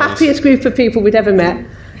were the happiest group of people we'd ever met.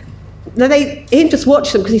 Now Ian just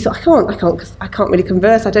watched them because he thought, I can't really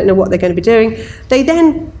converse, I don't know what they're going to be doing. They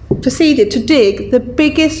then proceeded to dig the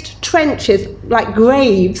biggest trenches, like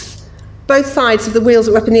graves, both sides of the wheels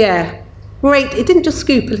that were up in the air. Great, it didn't just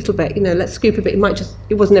scoop a little bit, let's scoop a bit,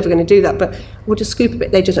 it wasn't ever going to do that, but we'll just scoop a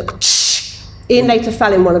bit. They just like, Ian later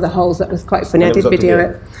fell in one of the holes, that was quite funny, I did video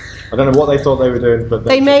it. I don't know what they thought they were doing, but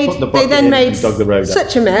they then made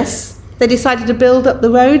such a mess, they decided to build up the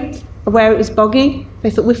road where it was boggy. They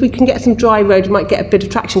thought, if we can get some dry road, we might get a bit of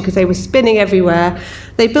traction, because they were spinning everywhere.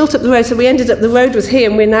 They built up the road, so we ended up, the road was here,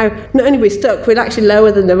 and we're now, not only are we stuck, we're actually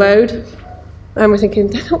lower than the road. And we're thinking,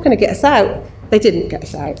 they're not going to get us out. They didn't get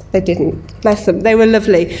us out. They didn't. Bless them. They were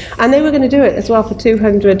lovely. And they were going to do it as well for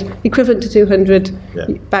 200, equivalent to 200,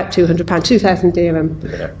 about £200, 2,000 dirham.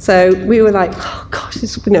 Yeah. So we were like, oh gosh,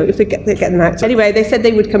 if they get them out. Anyway, they said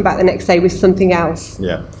they would come back the next day with something else.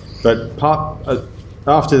 Yeah, but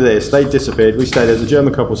after this, they disappeared. We stayed, as a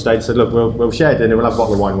German couple stayed, said, look, we'll share dinner, we'll have a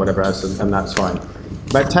bottle of wine, whatever else, and that's fine.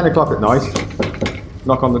 About 10 o'clock at night,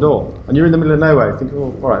 knock on the door, and you're in the middle of nowhere. Think,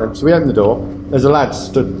 oh, all right. So we open the door. There's a lad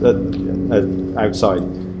stood outside,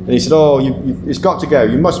 and he said, "Oh, it's got to go.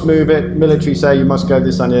 You must move it. Military say you must go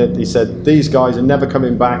this and that." He said, "These guys are never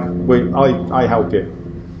coming back. I help you."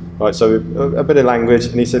 Right. So a bit of language,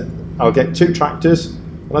 and he said, "I'll get 2 tractors."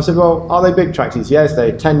 And I said, "Well, are they big tractors?" "Yes,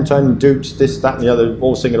 they're 10-ton dupes, this, that, and the other,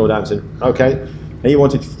 all singing, all dancing." "Okay." And he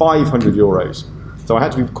wanted 500 euros. So I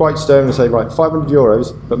had to be quite stern and say, right, 500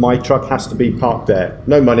 euros, but my truck has to be parked there.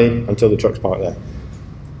 No money until the truck's parked there.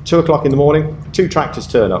 2 o'clock in the morning, 2 tractors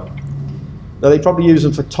turn up. Now they probably use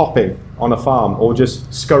them for topping on a farm or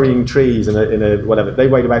just scurrying trees in a whatever. They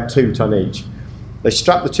weighed about 2 ton each. They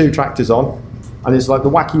strap the 2 tractors on, and it's like the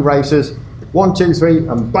wacky racers. 1, 2, 3,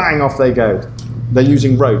 and bang, off they go. They're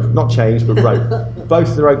using rope, not chains, but rope. Both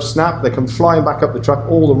of the ropes snap, they come flying back up the truck,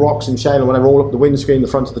 all the rocks and shale and whatever, all up the windscreen, the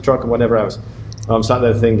front of the truck and whatever else. I'm sat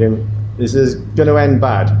there thinking, this is going to end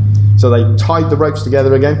bad. So they tied the ropes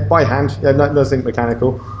together again, by hand, nothing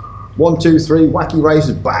mechanical. 1, 2, 3, wacky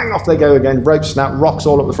races, bang, off they go again, ropes snap, rocks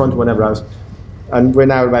all up the front and whatever else. And we're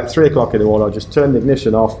now about 3 o'clock in the morning. I just turned the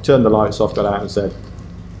ignition off, turned the lights off, got out and said,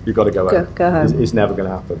 you've got to go home. Go home. It's never going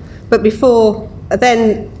to happen. But before,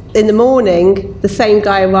 then in the morning, the same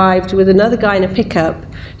guy arrived with another guy in a pickup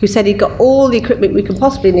who said he'd got all the equipment we could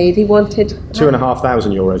possibly need. He wanted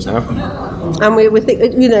 2,500 euros now. And we were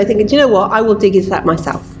thinking, do you know what? I will dig into that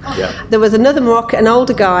myself. Yeah. There was another Moroccan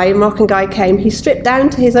guy came. He stripped down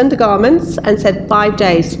to his undergarments and said 5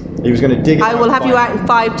 days. He was going to dig it. I will have you out in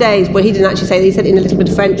 5 days. Well, he didn't actually say that. He said it in a little bit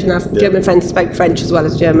of French, and our German friends spoke French as well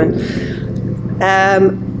as German.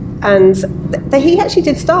 And he actually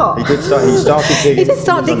did start. He did start. He started digging. He did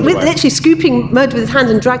start digging, literally scooping mud with his hands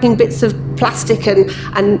and dragging bits of plastic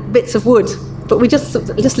and bits of wood. But we just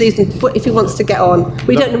leave him if he wants to get on.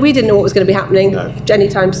 We didn't know what was going to be happening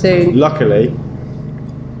anytime soon. Luckily,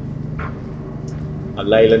 a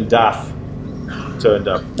Leyland DAF turned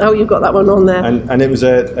up. Oh, you've got that one on there. And it was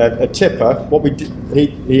a tipper. What we did,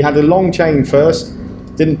 he had a long chain first.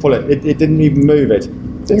 Didn't pull it. It didn't even move it.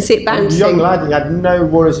 You can see it bouncing. Young lad, he had no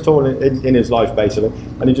worries at all in his life, basically.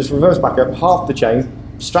 And he just reversed back up, half the chain,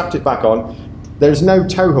 strapped it back on. There's no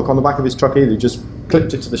tow hook on the back of his truck either. He just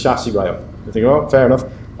clipped it to the chassis rail. I think, oh, fair enough.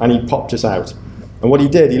 And he popped us out. And what he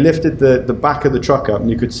did, he lifted the back of the truck up, and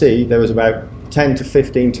you could see there was about 10 to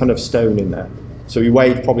 15 ton of stone in there. So he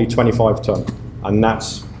weighed probably 25 ton. And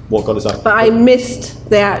that's what got us up. But I missed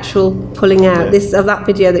the actual pulling out of that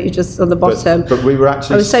video that you just on the bottom. But we were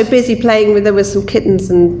actually. I was so busy playing with. There were some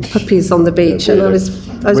kittens and puppies on the beach, and I was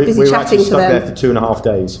busy we were chatting actually to stuck them. there for 2.5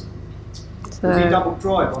 days. Was he double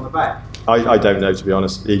drive on the back? I don't know, to be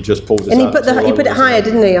honest. He just pulled us And out. he put it higher,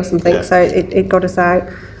 didn't he, or something? Yeah. So it got us out.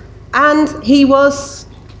 And he was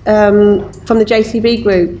from the JCB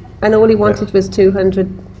group, and all he wanted was 200.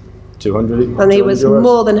 200. And he was euros.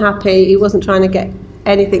 more than happy. He wasn't trying to get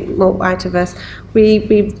anything more out of us.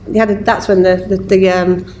 That's when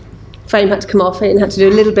the frame had to come off it and had to do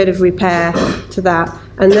a little bit of repair to that.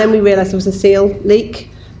 And then we realised there was a seal leak.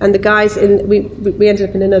 And the guys we ended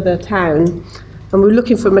up in another town. And we were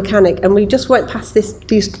looking for a mechanic, and we just went past this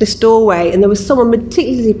doorway, and there was someone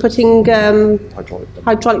meticulously putting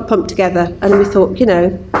hydraulic pump together. And we thought,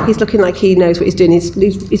 he's looking like he knows what he's doing.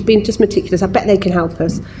 He's been just meticulous. I bet they can help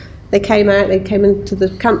us. They came into the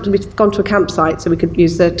camp. We'd gone to a campsite so we could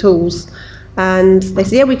use their tools. And they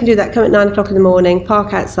said, yeah, we can do that. Come at 9 o'clock in the morning,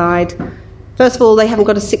 park outside. First of all, they haven't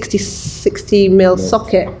got a 60 mil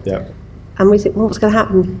socket. Yeah. And we said, well, what's going to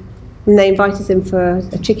happen? And they invited us in for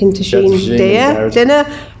a chicken tagine dinner.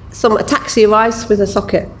 A taxi arrives with a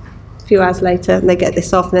socket a few hours later, and they get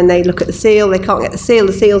this off, and then they look at the seal. They can't get the seal.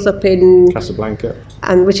 The seal's up in Casablanca,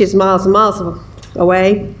 and which is miles and miles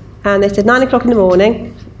away. And they said 9 o'clock in the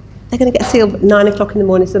morning. They're going to get a seal at 9 o'clock in the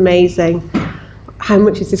morning. It's amazing. How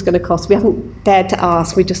much is this going to cost? We haven't dared to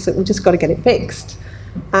ask. We just got to get it fixed.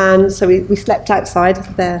 And so we slept outside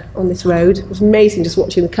there on this road. It was amazing just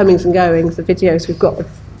watching the comings and goings, the videos we've got of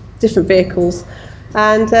different vehicles.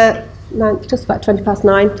 And just about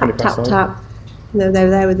 9:20, tap. They were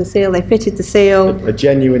there with the seal. They fitted the seal. A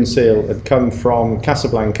genuine seal had come from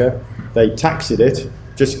Casablanca. They taxied it,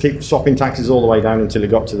 just keep swapping taxis all the way down until it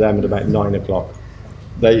got to them at about 9 o'clock.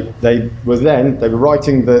 They were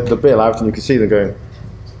writing the bill out, and you could see them going.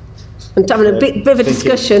 And having a bit of a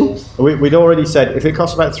discussion. We'd already said if it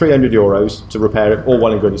costs about 300 euros to repair it, all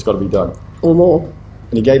well and good, it's got to be done. Or more.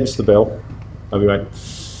 And he gave us the bill, and we went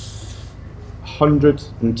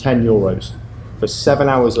 110 euros for 7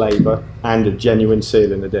 hours labour and a genuine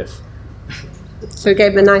seal in the diff. So we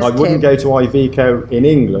gave them a nice I wouldn't tip. go to Iveco in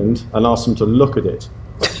England and ask them to look at it.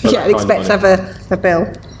 Yeah, I'd expect to have a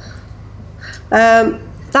bill.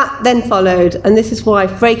 That then followed, and this is why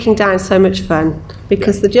breaking down is so much fun,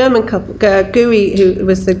 because the German couple, Guri, who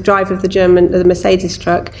was the driver of the Mercedes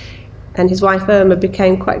truck, and his wife Irma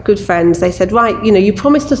became quite good friends. They said, right, you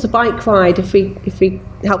promised us a bike ride if we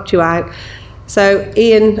helped you out. So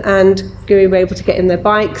Ian and Guri were able to get in their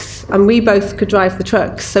bikes, and we both could drive the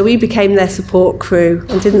trucks. So we became their support crew,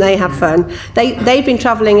 and didn't they have fun? They've been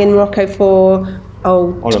travelling in Morocco for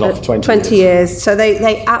on and off 20 years. So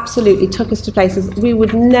they absolutely took us to places we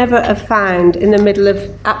would never have found in the middle of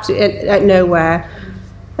absolutely nowhere.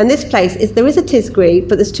 And this place there is a Tisgree,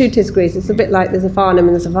 but there's two Tisgrees. It's a bit like there's a Farnham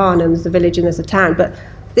and there's a Farnham, there's a village and there's a town. But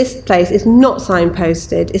this place is not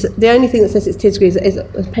signposted. The only thing that says it's Tisgree is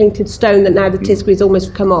a painted stone that now the Tisgree's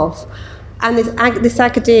almost come off. And this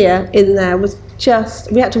Agadir in there was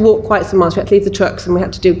we had to walk quite some miles. We had to leave the trucks and we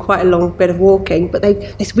had to do quite a long bit of walking. But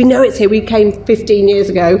they said, we know it's here. We came 15 years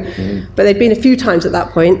ago. But they'd been a few times at that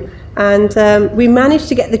point. And we managed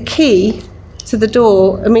to get the key to the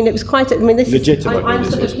door. I mean, it was quite legitimate. I'm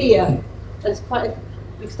sort of here. And it's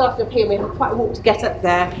we started up here and we had quite a walk to get up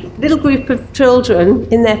there. A little group of children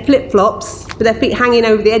in their flip-flops, with their feet hanging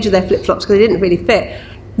over the edge of their flip-flops because they didn't really fit,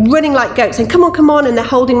 running like goats, saying, come on, and they're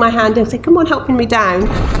holding my hand and saying, come on, helping me down.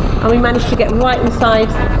 And we managed to get right inside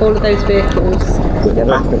all of those vehicles.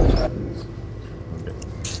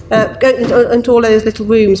 Go into all those little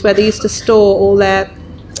rooms where they used to store all their,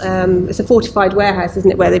 it's a fortified warehouse,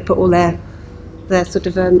 isn't it, where they put all their sort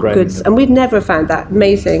of goods. And we'd never found that.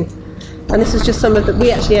 Amazing. And this is just some of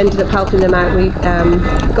we actually ended up helping them out. We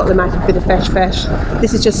got them out a bit of fresh.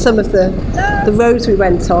 This is just some of the roads we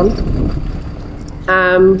went on.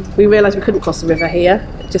 We realised we couldn't cross the river here.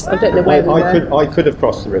 I don't know where we were. I could have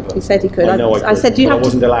crossed the river. He said he could. I said, do you have I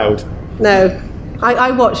wasn't allowed. No.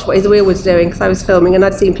 I watched what his wheel was doing because I was filming and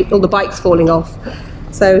I'd seen all the bikes falling off.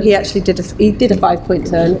 So he actually did a 5-point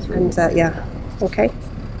turn and yeah. Okay. Do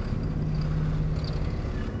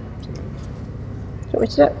you want me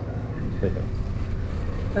to do it?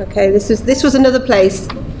 Okay, this was another place.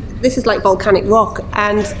 This is like volcanic rock,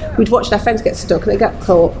 and we'd watched our friends get stuck and they got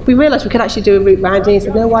caught. We realised we could actually do a route round, and he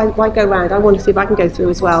said, no, why go round? I want to see if I can go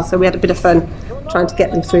through as well. So we had a bit of fun trying to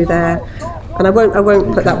get them through there. And I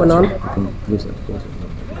won't put that one on.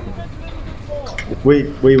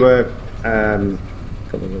 We were, I can't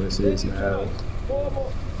remember what this is now,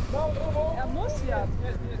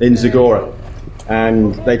 in Zagora.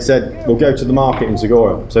 and they'd said, we'll go to the market in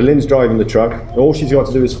Zagora. So Lynn's driving the truck, and all she's got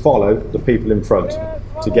to do is follow the people in front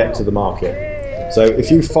to get to the market. So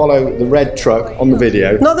if you follow the red truck on the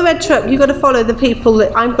video... Not the red truck, you've got to follow the people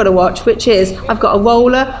that I'm going to watch, which is, I've got a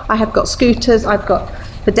roller, I have got scooters, I've got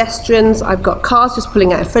pedestrians, I've got cars just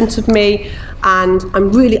pulling out in front of me, and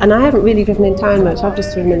I haven't really driven in town much, I've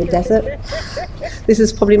just driven in the desert. This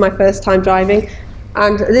is probably my first time driving,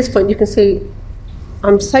 and at this point you can see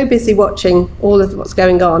I'm so busy watching all of what's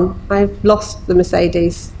going on, I've lost the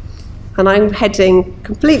Mercedes, and I'm heading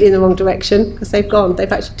completely in the wrong direction because they've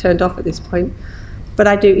actually turned off at this point.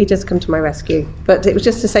 But he does come to my rescue. But it was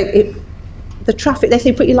just to say, the traffic, they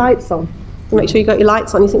say put your lights on. Make sure you got your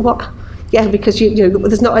lights on. You think, what? Yeah, because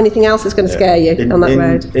there's not anything else that's going to scare you on that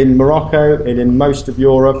road. In Morocco, and in most of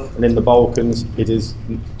Europe, and in the Balkans, it is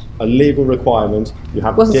a legal requirement. You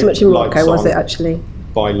have wasn't so much in Morocco, was it actually?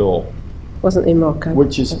 By law. Wasn't in Morocco.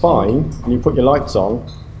 Which is fine, and you put your lights on,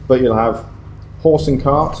 but you'll have horse and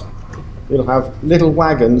cart. You'll have little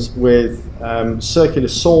wagons with circular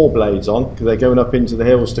saw blades on because they're going up into the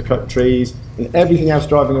hills to cut trees, and everything else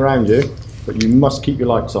driving around you, but you must keep your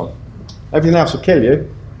lights on. Everything else will kill you,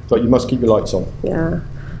 but you must keep your lights on. Yeah,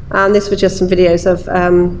 and this was just some videos of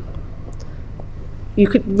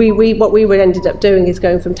what we ended up doing is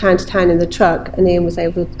going from town to town in the truck, and Ian was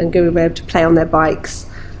able and Guru were able to play on their bikes.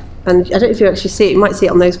 And I don't know if you actually see it, you might see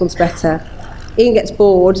it on those ones better. Ian gets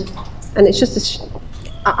bored, and it's just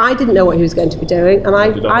I didn't know what he was going to be doing, and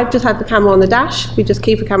I've just had the camera on the dash. We just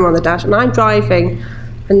keep a camera on the dash, and I'm driving,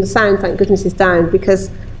 and the sound, thank goodness, is down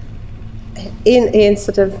because Ian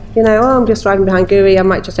sort of, I'm just driving behind Guri, I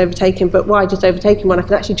might just overtake him, but why just overtake him when I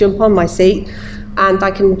can actually jump on my seat and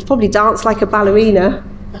I can probably dance like a ballerina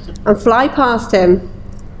and fly past him.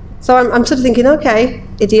 So I'm sort of thinking, okay,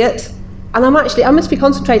 idiot, and I must be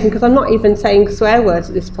concentrating because I'm not even saying swear words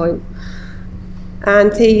at this point.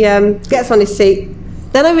 And he gets on his seat.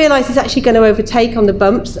 Then I realise he's actually going to overtake on the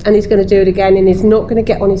bumps, and he's going to do it again, and he's not going to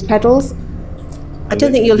get on his pedals. I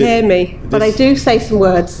don't think you'll hear me, but I do say some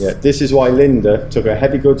words. Yeah, this is why Linda took a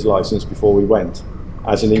heavy goods licence before we went,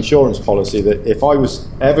 as an insurance policy that if I was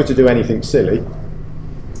ever to do anything silly,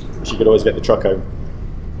 she could always get the truck home.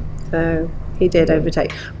 So he did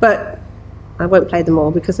overtake, but I won't play them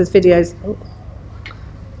all because there's videos. Oh.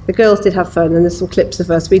 The girls did have fun, and there's some clips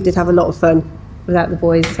of us. We did have a lot of fun without the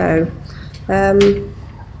boys. So.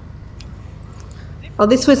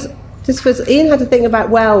 This was Ian had a thing about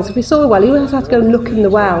wells. If we saw a well, he would have to go and look in the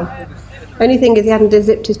well. Only thing is he hadn't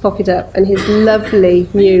zipped his pocket up, and his lovely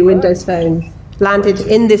new Windows phone landed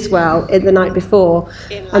in this well the night before.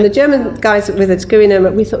 And the German guys with us going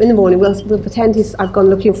home, we thought in the morning we'll pretend I've gone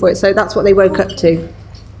looking for it. So that's what they woke up to,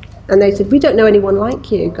 and they said, we don't know anyone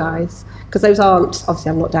like you guys. Because those aren't, obviously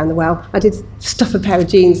I'm not down the well. I did stuff a pair of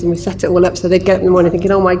jeans and we set it all up so they'd get up in the morning thinking,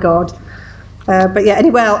 oh my God. But yeah, any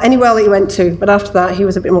well that he went to. But after that, he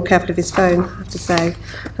was a bit more careful of his phone, I have to say.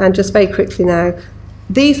 And just very quickly now,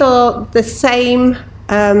 these are the same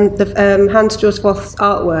Hans Georg Voss's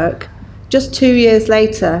artwork. Just 2 years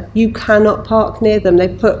later, you cannot park near them. They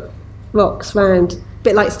put rocks round, a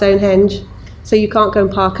bit like Stonehenge. So you can't go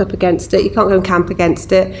and park up against it. You can't go and camp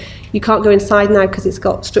against it. You can't go inside now because it's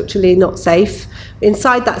got structurally not safe.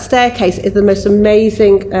 Inside that staircase is the most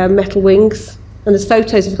amazing metal wings. And there's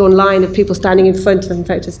photos if you go online of people standing in front of them,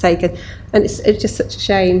 photos taken. And it's just such a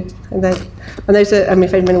shame. And those are,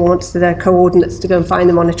 if anyone wants their coordinates to go and find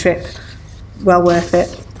them on a trip, well worth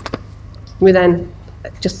it. We then,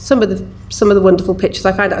 just some of the wonderful pictures.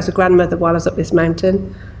 I found out as a grandmother while I was up this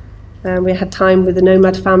mountain. We had time with the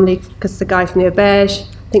nomad family because the guy from the auberge,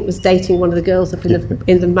 I think, was dating one of the girls up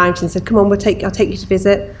in the mountains. Said, "Come on, I'll take you to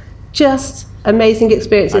visit." Just amazing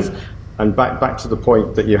experiences. And back to the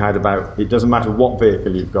point that you had about it doesn't matter what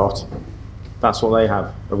vehicle you've got. That's what they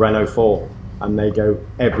have, a Renault 4, and they go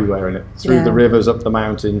everywhere in it, through the rivers, up the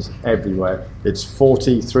mountains, everywhere. It's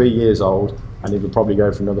 43 years old, and it will probably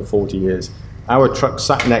go for another 40 years. Our truck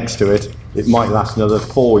sat next to it. It might last another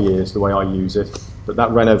 4 years the way I use it. But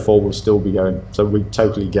that Renault 4 will still be going. So we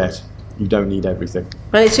totally get you don't need everything.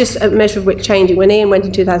 And it's just a measure of which changing. When Ian went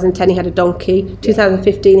in 2010, he had a donkey.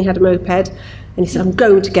 2015, he had a moped. And he said, I'm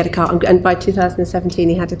going to get a car. And by 2017,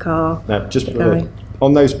 he had a car. Now, just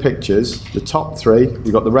on those pictures, the top three,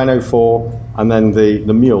 you've got the Renault 4 and then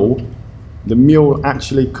the Mule. The Mule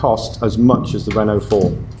actually cost as much as the Renault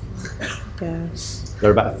 4. Yeah.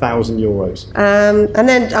 They're about €1,000. And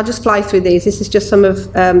then I'll just fly through these. This is just some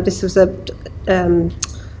of, this was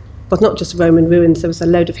well, not just Roman ruins, there was a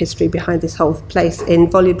load of history behind this whole place in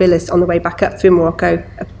Volubilis on the way back up through Morocco.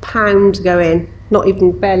 £1 to go in, not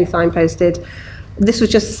even barely signposted. This was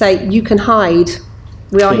just to say you can hide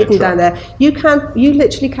We are In a hidden down truck. there. You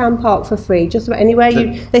literally can park for free just about anywhere.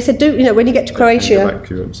 They said, when you get to Croatia.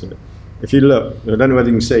 If you look, I don't know whether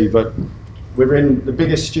you can see, but we're in the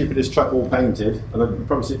biggest, stupidest truck all painted, and you can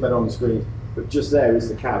probably see it better on the screen, but just there is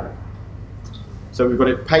the cab. So we've got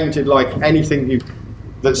it painted like anything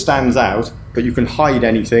that stands out, but you can hide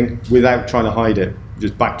anything without trying to hide it,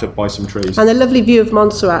 just backed up by some trees. And the lovely view of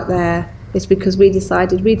Montserrat there is because we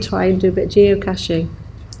decided we'd try and do a bit of geocaching.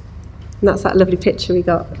 And that's that lovely picture we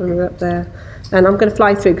got when we were up there. And I'm going to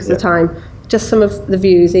fly through because of the time. Just some of the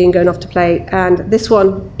views, Ian going off to play. And this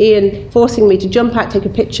one, Ian forcing me to jump out, take a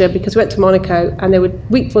picture because we went to Monaco and they were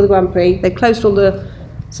week before the Grand Prix. They closed all the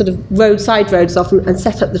sort of side roads off and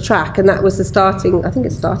set up the track. And that was the starting, I think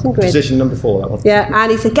it's starting grid. Position number 4, that one. Yeah,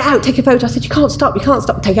 and he said, get out, take a photo. I said, you can't stop,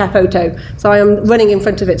 take our photo. So I am running in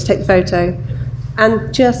front of it to take the photo.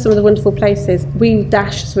 And just some of the wonderful places. We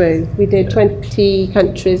dashed through. We did 20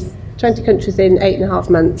 countries in 8.5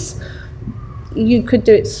 months. You could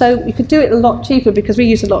do it a lot cheaper because we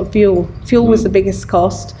used a lot of fuel. Fuel was the biggest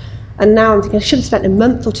cost. And now I'm thinking I should have spent a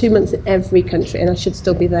month or 2 months in every country and I should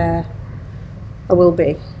still be there. I will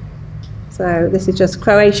be. So this is just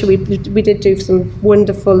Croatia. We did do some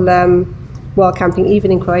wonderful wild camping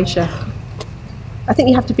even in Croatia. I think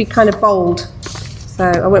you have to be kind of bold. So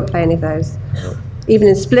I won't play any of those. Even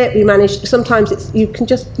in Split, we managed. Sometimes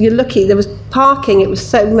you're lucky. There was parking. It was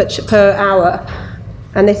so much per hour,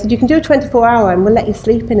 and they said you can do a 24-hour, and we'll let you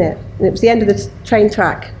sleep in it. And it was the end of the train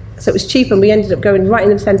track, so it was cheap, and we ended up going right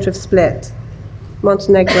in the centre of Split,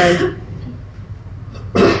 Montenegro.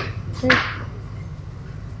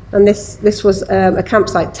 And this was a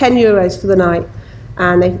campsite, €10 for the night,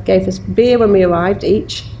 and they gave us beer when we arrived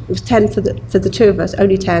each. It was 10 for the two of us,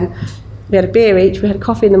 only 10. We had a beer each, we had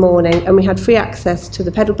coffee in the morning, and we had free access to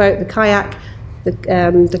the pedal boat, the kayak,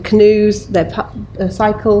 the canoes, their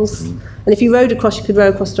cycles. And if you rowed across, you could row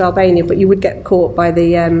across to Albania, but you would get caught by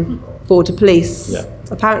the border police. Yeah.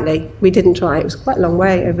 Apparently, we didn't try. It was quite a long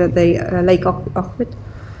way over the Lake Ohrid.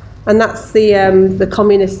 And that's the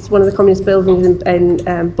communist, one of the communist buildings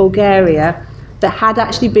in Bulgaria that had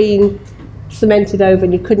actually been cemented over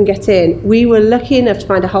and you couldn't get in. We were lucky enough to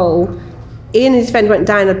find a hole. Ian and his friend went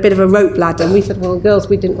down a bit of a rope ladder, and we said, well, girls,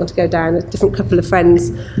 we didn't want to go down, a different couple of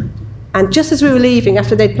friends. And just as we were leaving,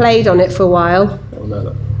 after they'd played on it for a while, Oh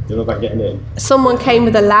no, you're not about getting in. someone came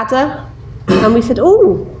with a ladder, and we said,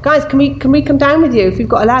 oh, guys, can we come down with you if you've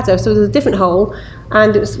got a ladder? So there was a different hole,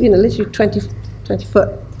 and it was, literally 20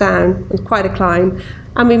 foot down, and quite a climb,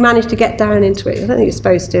 and we managed to get down into it. I don't think you're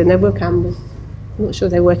supposed to, and there were cameras. I'm not sure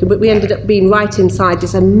they're working, but we ended up being right inside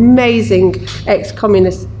this amazing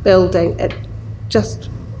ex-communist building. Just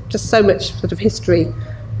so much sort of history,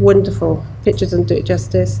 wonderful pictures and do it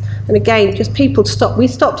justice. And again, just people stop. We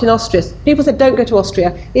stopped in Austria. People said, don't go to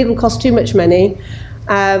Austria. It will cost too much money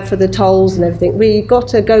for the tolls and everything. We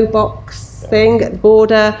got a go box thing at the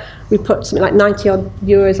border. We put something like 90 odd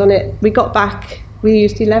euros on it. We got back. We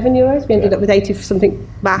used 11 euros. We ended up with 80 for something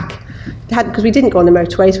back. Because we didn't go on the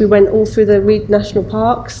motorways, we went all through the Reed National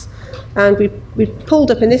Parks, and we pulled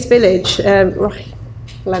up in this village,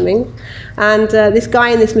 Fleming, and this guy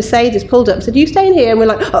in this Mercedes pulled up and said, you staying here? And we're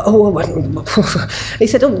like, he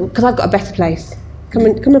said, oh, because I've got a better place. Come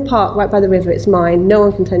and park right by the river, it's mine, no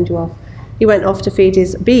one can turn you off. He went off to feed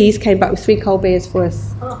his bees, came back with 3 cold beers for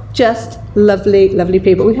us. Just lovely, lovely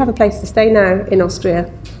people. We have a place to stay now in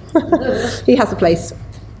Austria. He has a place.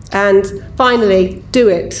 And finally, do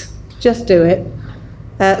it. Just do it.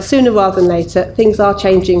 Sooner rather than later. Things are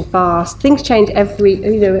changing fast. Things change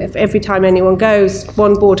every time anyone goes.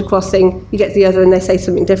 One border crossing, you get to the other and they say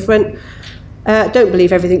something different. Don't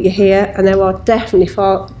believe everything you hear, and there are definitely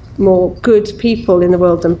far more good people in the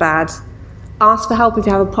world than bad. Ask for help if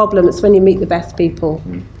you have a problem. It's when you meet the best people.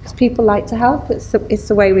 Because people like to help. It's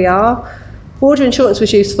the way we are. Border insurance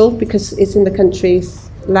was useful because it's in the country's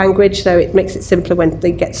language, so it makes it simpler when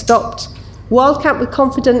they get stopped. Wild camp with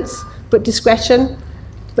confidence, but discretion.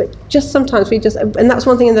 But just sometimes and that's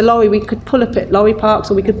one thing in the lorry, we could pull up at lorry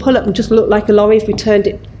parks, or we could pull up and just look like a lorry if we turned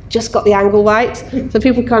it, just got the angle right. So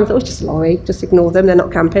people kind of thought, oh, it's just a lorry, just ignore them, they're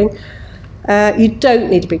not camping. You don't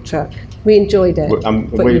need a big truck. We enjoyed it,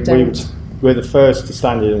 but you don't. We're the first to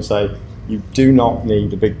stand here and say, you do not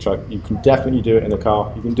need a big truck. You can definitely do it in a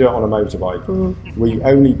car. You can do it on a motorbike. We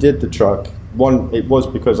only did the truck. One, it was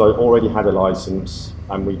because I already had a licence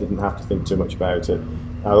and we didn't have to think too much about it.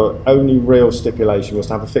 Our only real stipulation was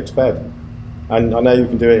to have a fixed bed. And I know you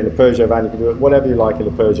can do it in a Peugeot van, you can do it whatever you like in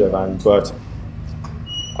a Peugeot van, but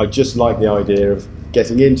I just like the idea of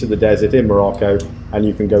getting into the desert in Morocco and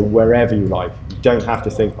you can go wherever you like. You don't have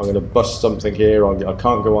to think, I'm going to bust something here, or I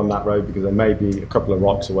can't go on that road because there may be a couple of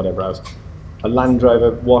rocks or whatever else. a Land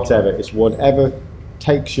Rover, whatever. It's whatever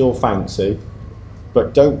takes your fancy,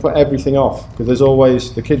 but don't put everything off, because there's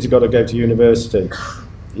always, the kids have got to go to university.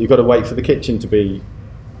 You've got to wait for the kitchen to be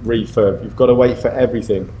refurbed. You've got to wait for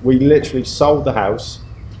everything. We literally sold the house,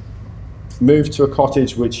 moved to a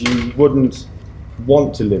cottage which you wouldn't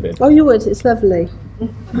want to live in. Oh, you would. It's lovely.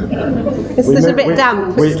 It's just a bit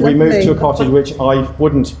damp. We moved to a cottage which I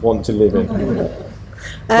wouldn't want to live in.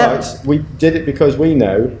 But we did it because we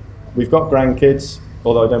know we've got grandkids,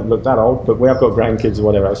 although I don't look that old, but we have got grandkids and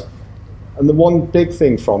whatever else. And the one big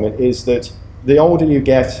thing from it is that the older you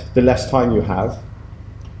get, the less time you have.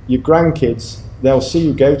 Your grandkids, they'll see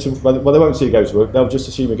you go to, well, they won't see you go to work, they'll just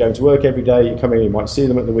assume you're going to work every day, you come in, you might see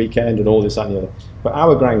them at the weekend and all this, that and the other. But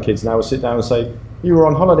our grandkids now will sit down and say, you were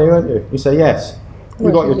on holiday, weren't you? You say, yes.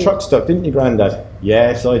 You got your truck stuck, didn't you, Grandad?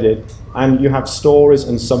 Yes, I did. And you have stories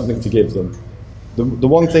and something to give them. The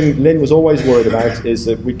one thing Lynn was always worried about is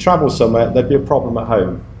that we'd travel somewhere, there'd be a problem at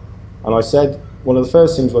home. And I said, one of the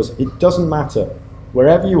first things was, it doesn't matter.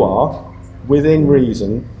 Wherever you are, within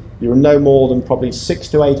reason, you're no more than probably 6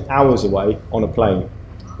 to 8 hours away on a plane.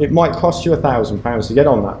 It might cost you £1,000 to get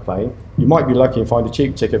on that plane. You might be lucky and find a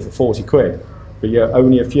cheap ticket for 40 quid, but you're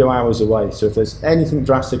only a few hours away. So if there's anything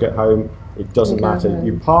drastic at home, it doesn't matter.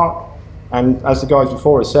 You park, and as the guys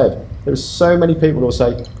before have said, there's so many people who will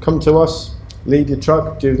say, come to us, leave your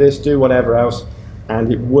truck, do this, do whatever else,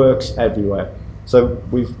 and it works everywhere. So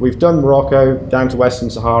we've done Morocco, down to Western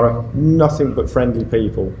Sahara, nothing but friendly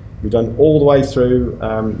people. We've done all the way through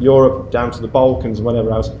Europe, down to the Balkans and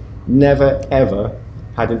whatever else. Never, ever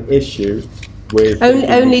had an issue with...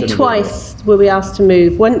 Only twice were we asked to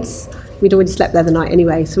move. Once, we'd already slept there the night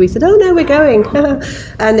anyway, so we said, oh no, we're going.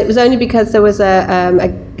 And it was only because there was a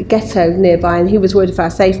ghetto nearby and he was worried for our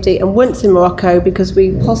safety. And once in Morocco, because there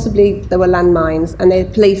were landmines, and the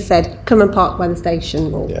police said, come and park by the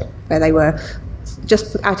station, or where they were.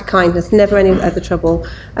 Just out of kindness, never any other trouble.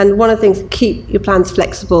 And one of the things, keep your plans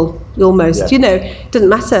flexible, almost. You know, it doesn't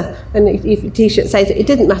matter. And if your T-shirt says it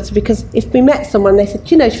didn't matter, because if we met someone, they said,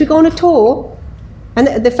 you know, should we go on a tour?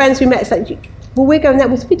 And the friends we met said, well, we're going there.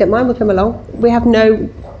 We don't mind, we'll come along. We have no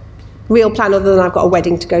real plan other than I've got a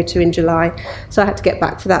wedding to go to in July, so I had to get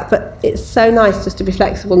back for that. But it's so nice just to be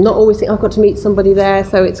flexible, not always think, oh, I've got to meet somebody there,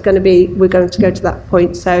 so we're going to go to that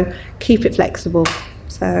point. So keep it flexible.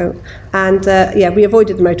 So, and we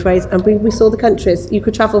avoided the motorways, and we saw the countries. You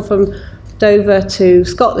could travel from Dover to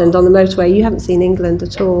Scotland on the motorway. You haven't seen England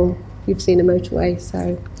at all. You've seen a motorway.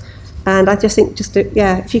 So, and I just think,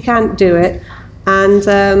 if you can, do it.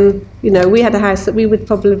 And you know, we had a house that we would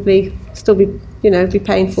probably still be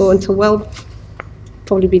paying for until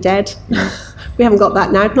probably be dead. We haven't got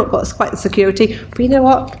that now. Not got quite the security. But you know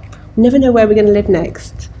what? We never know where we're going to live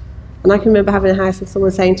next. And I can remember having a house and someone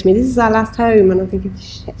saying to me, this is our last home. And I'm thinking,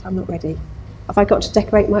 shit, I'm not ready. Have I got to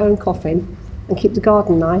decorate my own coffin and keep the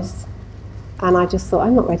garden nice? And I just thought,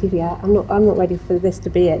 I'm not ready yet. I'm not ready for this to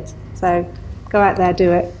be it. So go out there,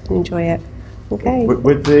 do it, and enjoy it. Okay.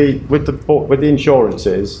 With the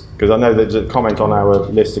insurances, because I know there's a comment on our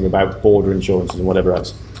listing about border insurances and whatever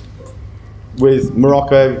else. With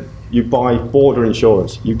Morocco, you buy border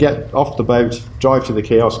insurance. You get off the boat, drive to the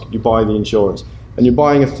kiosk, you buy the insurance. And you're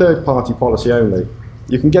buying a third-party policy only.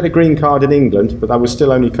 You can get a green card in England, but that will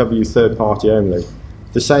still only cover you third-party only.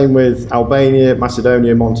 The same with Albania,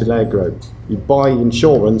 Macedonia, Montenegro. You buy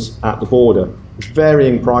insurance at the border. It's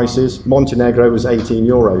varying prices. Montenegro was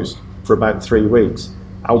 €18 for about 3 weeks.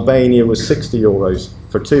 Albania was €60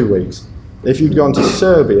 for 2 weeks. If you'd gone to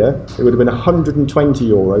Serbia, it would have been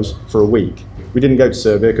 €120 for a week. We didn't go to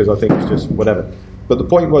Serbia because I think it's just whatever. But the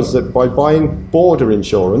point was that by buying border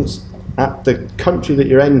insurance, at the country that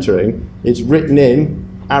you're entering, it's written in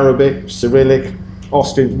Arabic, Cyrillic,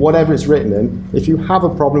 Austrian, whatever it's written in. If you have a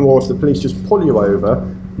problem, or if the police just pull you over,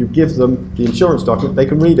 you give them the insurance document, they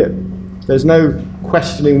can read it. There's no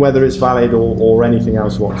questioning whether it's valid or anything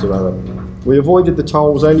else whatsoever. We avoided the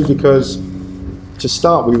tolls only because, to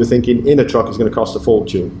start, we were thinking in a truck is going to cost a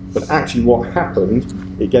fortune. But actually what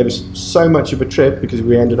happened, it gave us so much of a trip because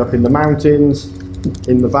we ended up in the mountains,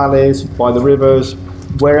 in the valleys, by the rivers,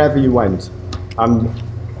 wherever you went. And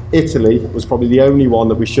Italy was probably the only one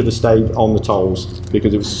that we should have stayed on the tolls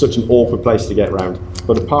because it was such an awkward place to get around.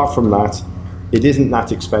 But apart from that, it isn't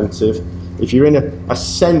that expensive. If you're in a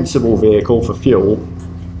sensible vehicle for fuel,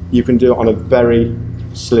 you can do it on a very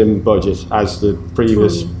slim budget, as the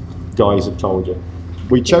previous guys have told you.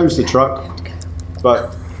 We chose the truck,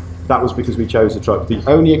 but that was because we chose the truck. The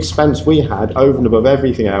only expense we had over and above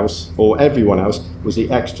everything else, or everyone else, was the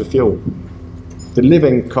extra fuel. The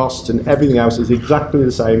living cost and everything else is exactly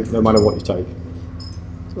the same no matter what you take.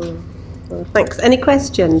 Well, thanks. Any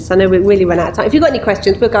questions? I know we really ran out of time. If you've got any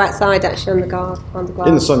questions, we'll go outside actually on the grass.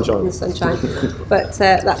 In the sunshine. In the sunshine. But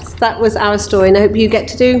that was our story, and I hope you get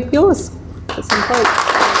to do yours at some point.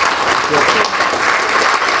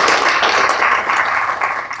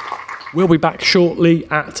 We'll be back shortly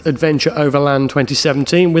at Adventure Overland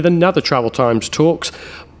 2017 with another Travel Times Talks.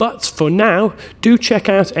 But for now, do check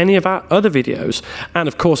out any of our other videos. And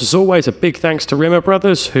of course, as always, a big thanks to Rimmer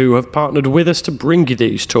Brothers, who have partnered with us to bring you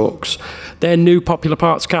these talks. Their new popular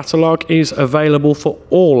parts catalogue is available for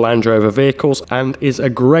all Land Rover vehicles and is a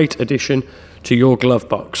great addition to your glove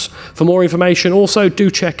box. For more information, also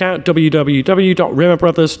do check out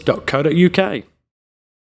www.rimmerbrothers.co.uk.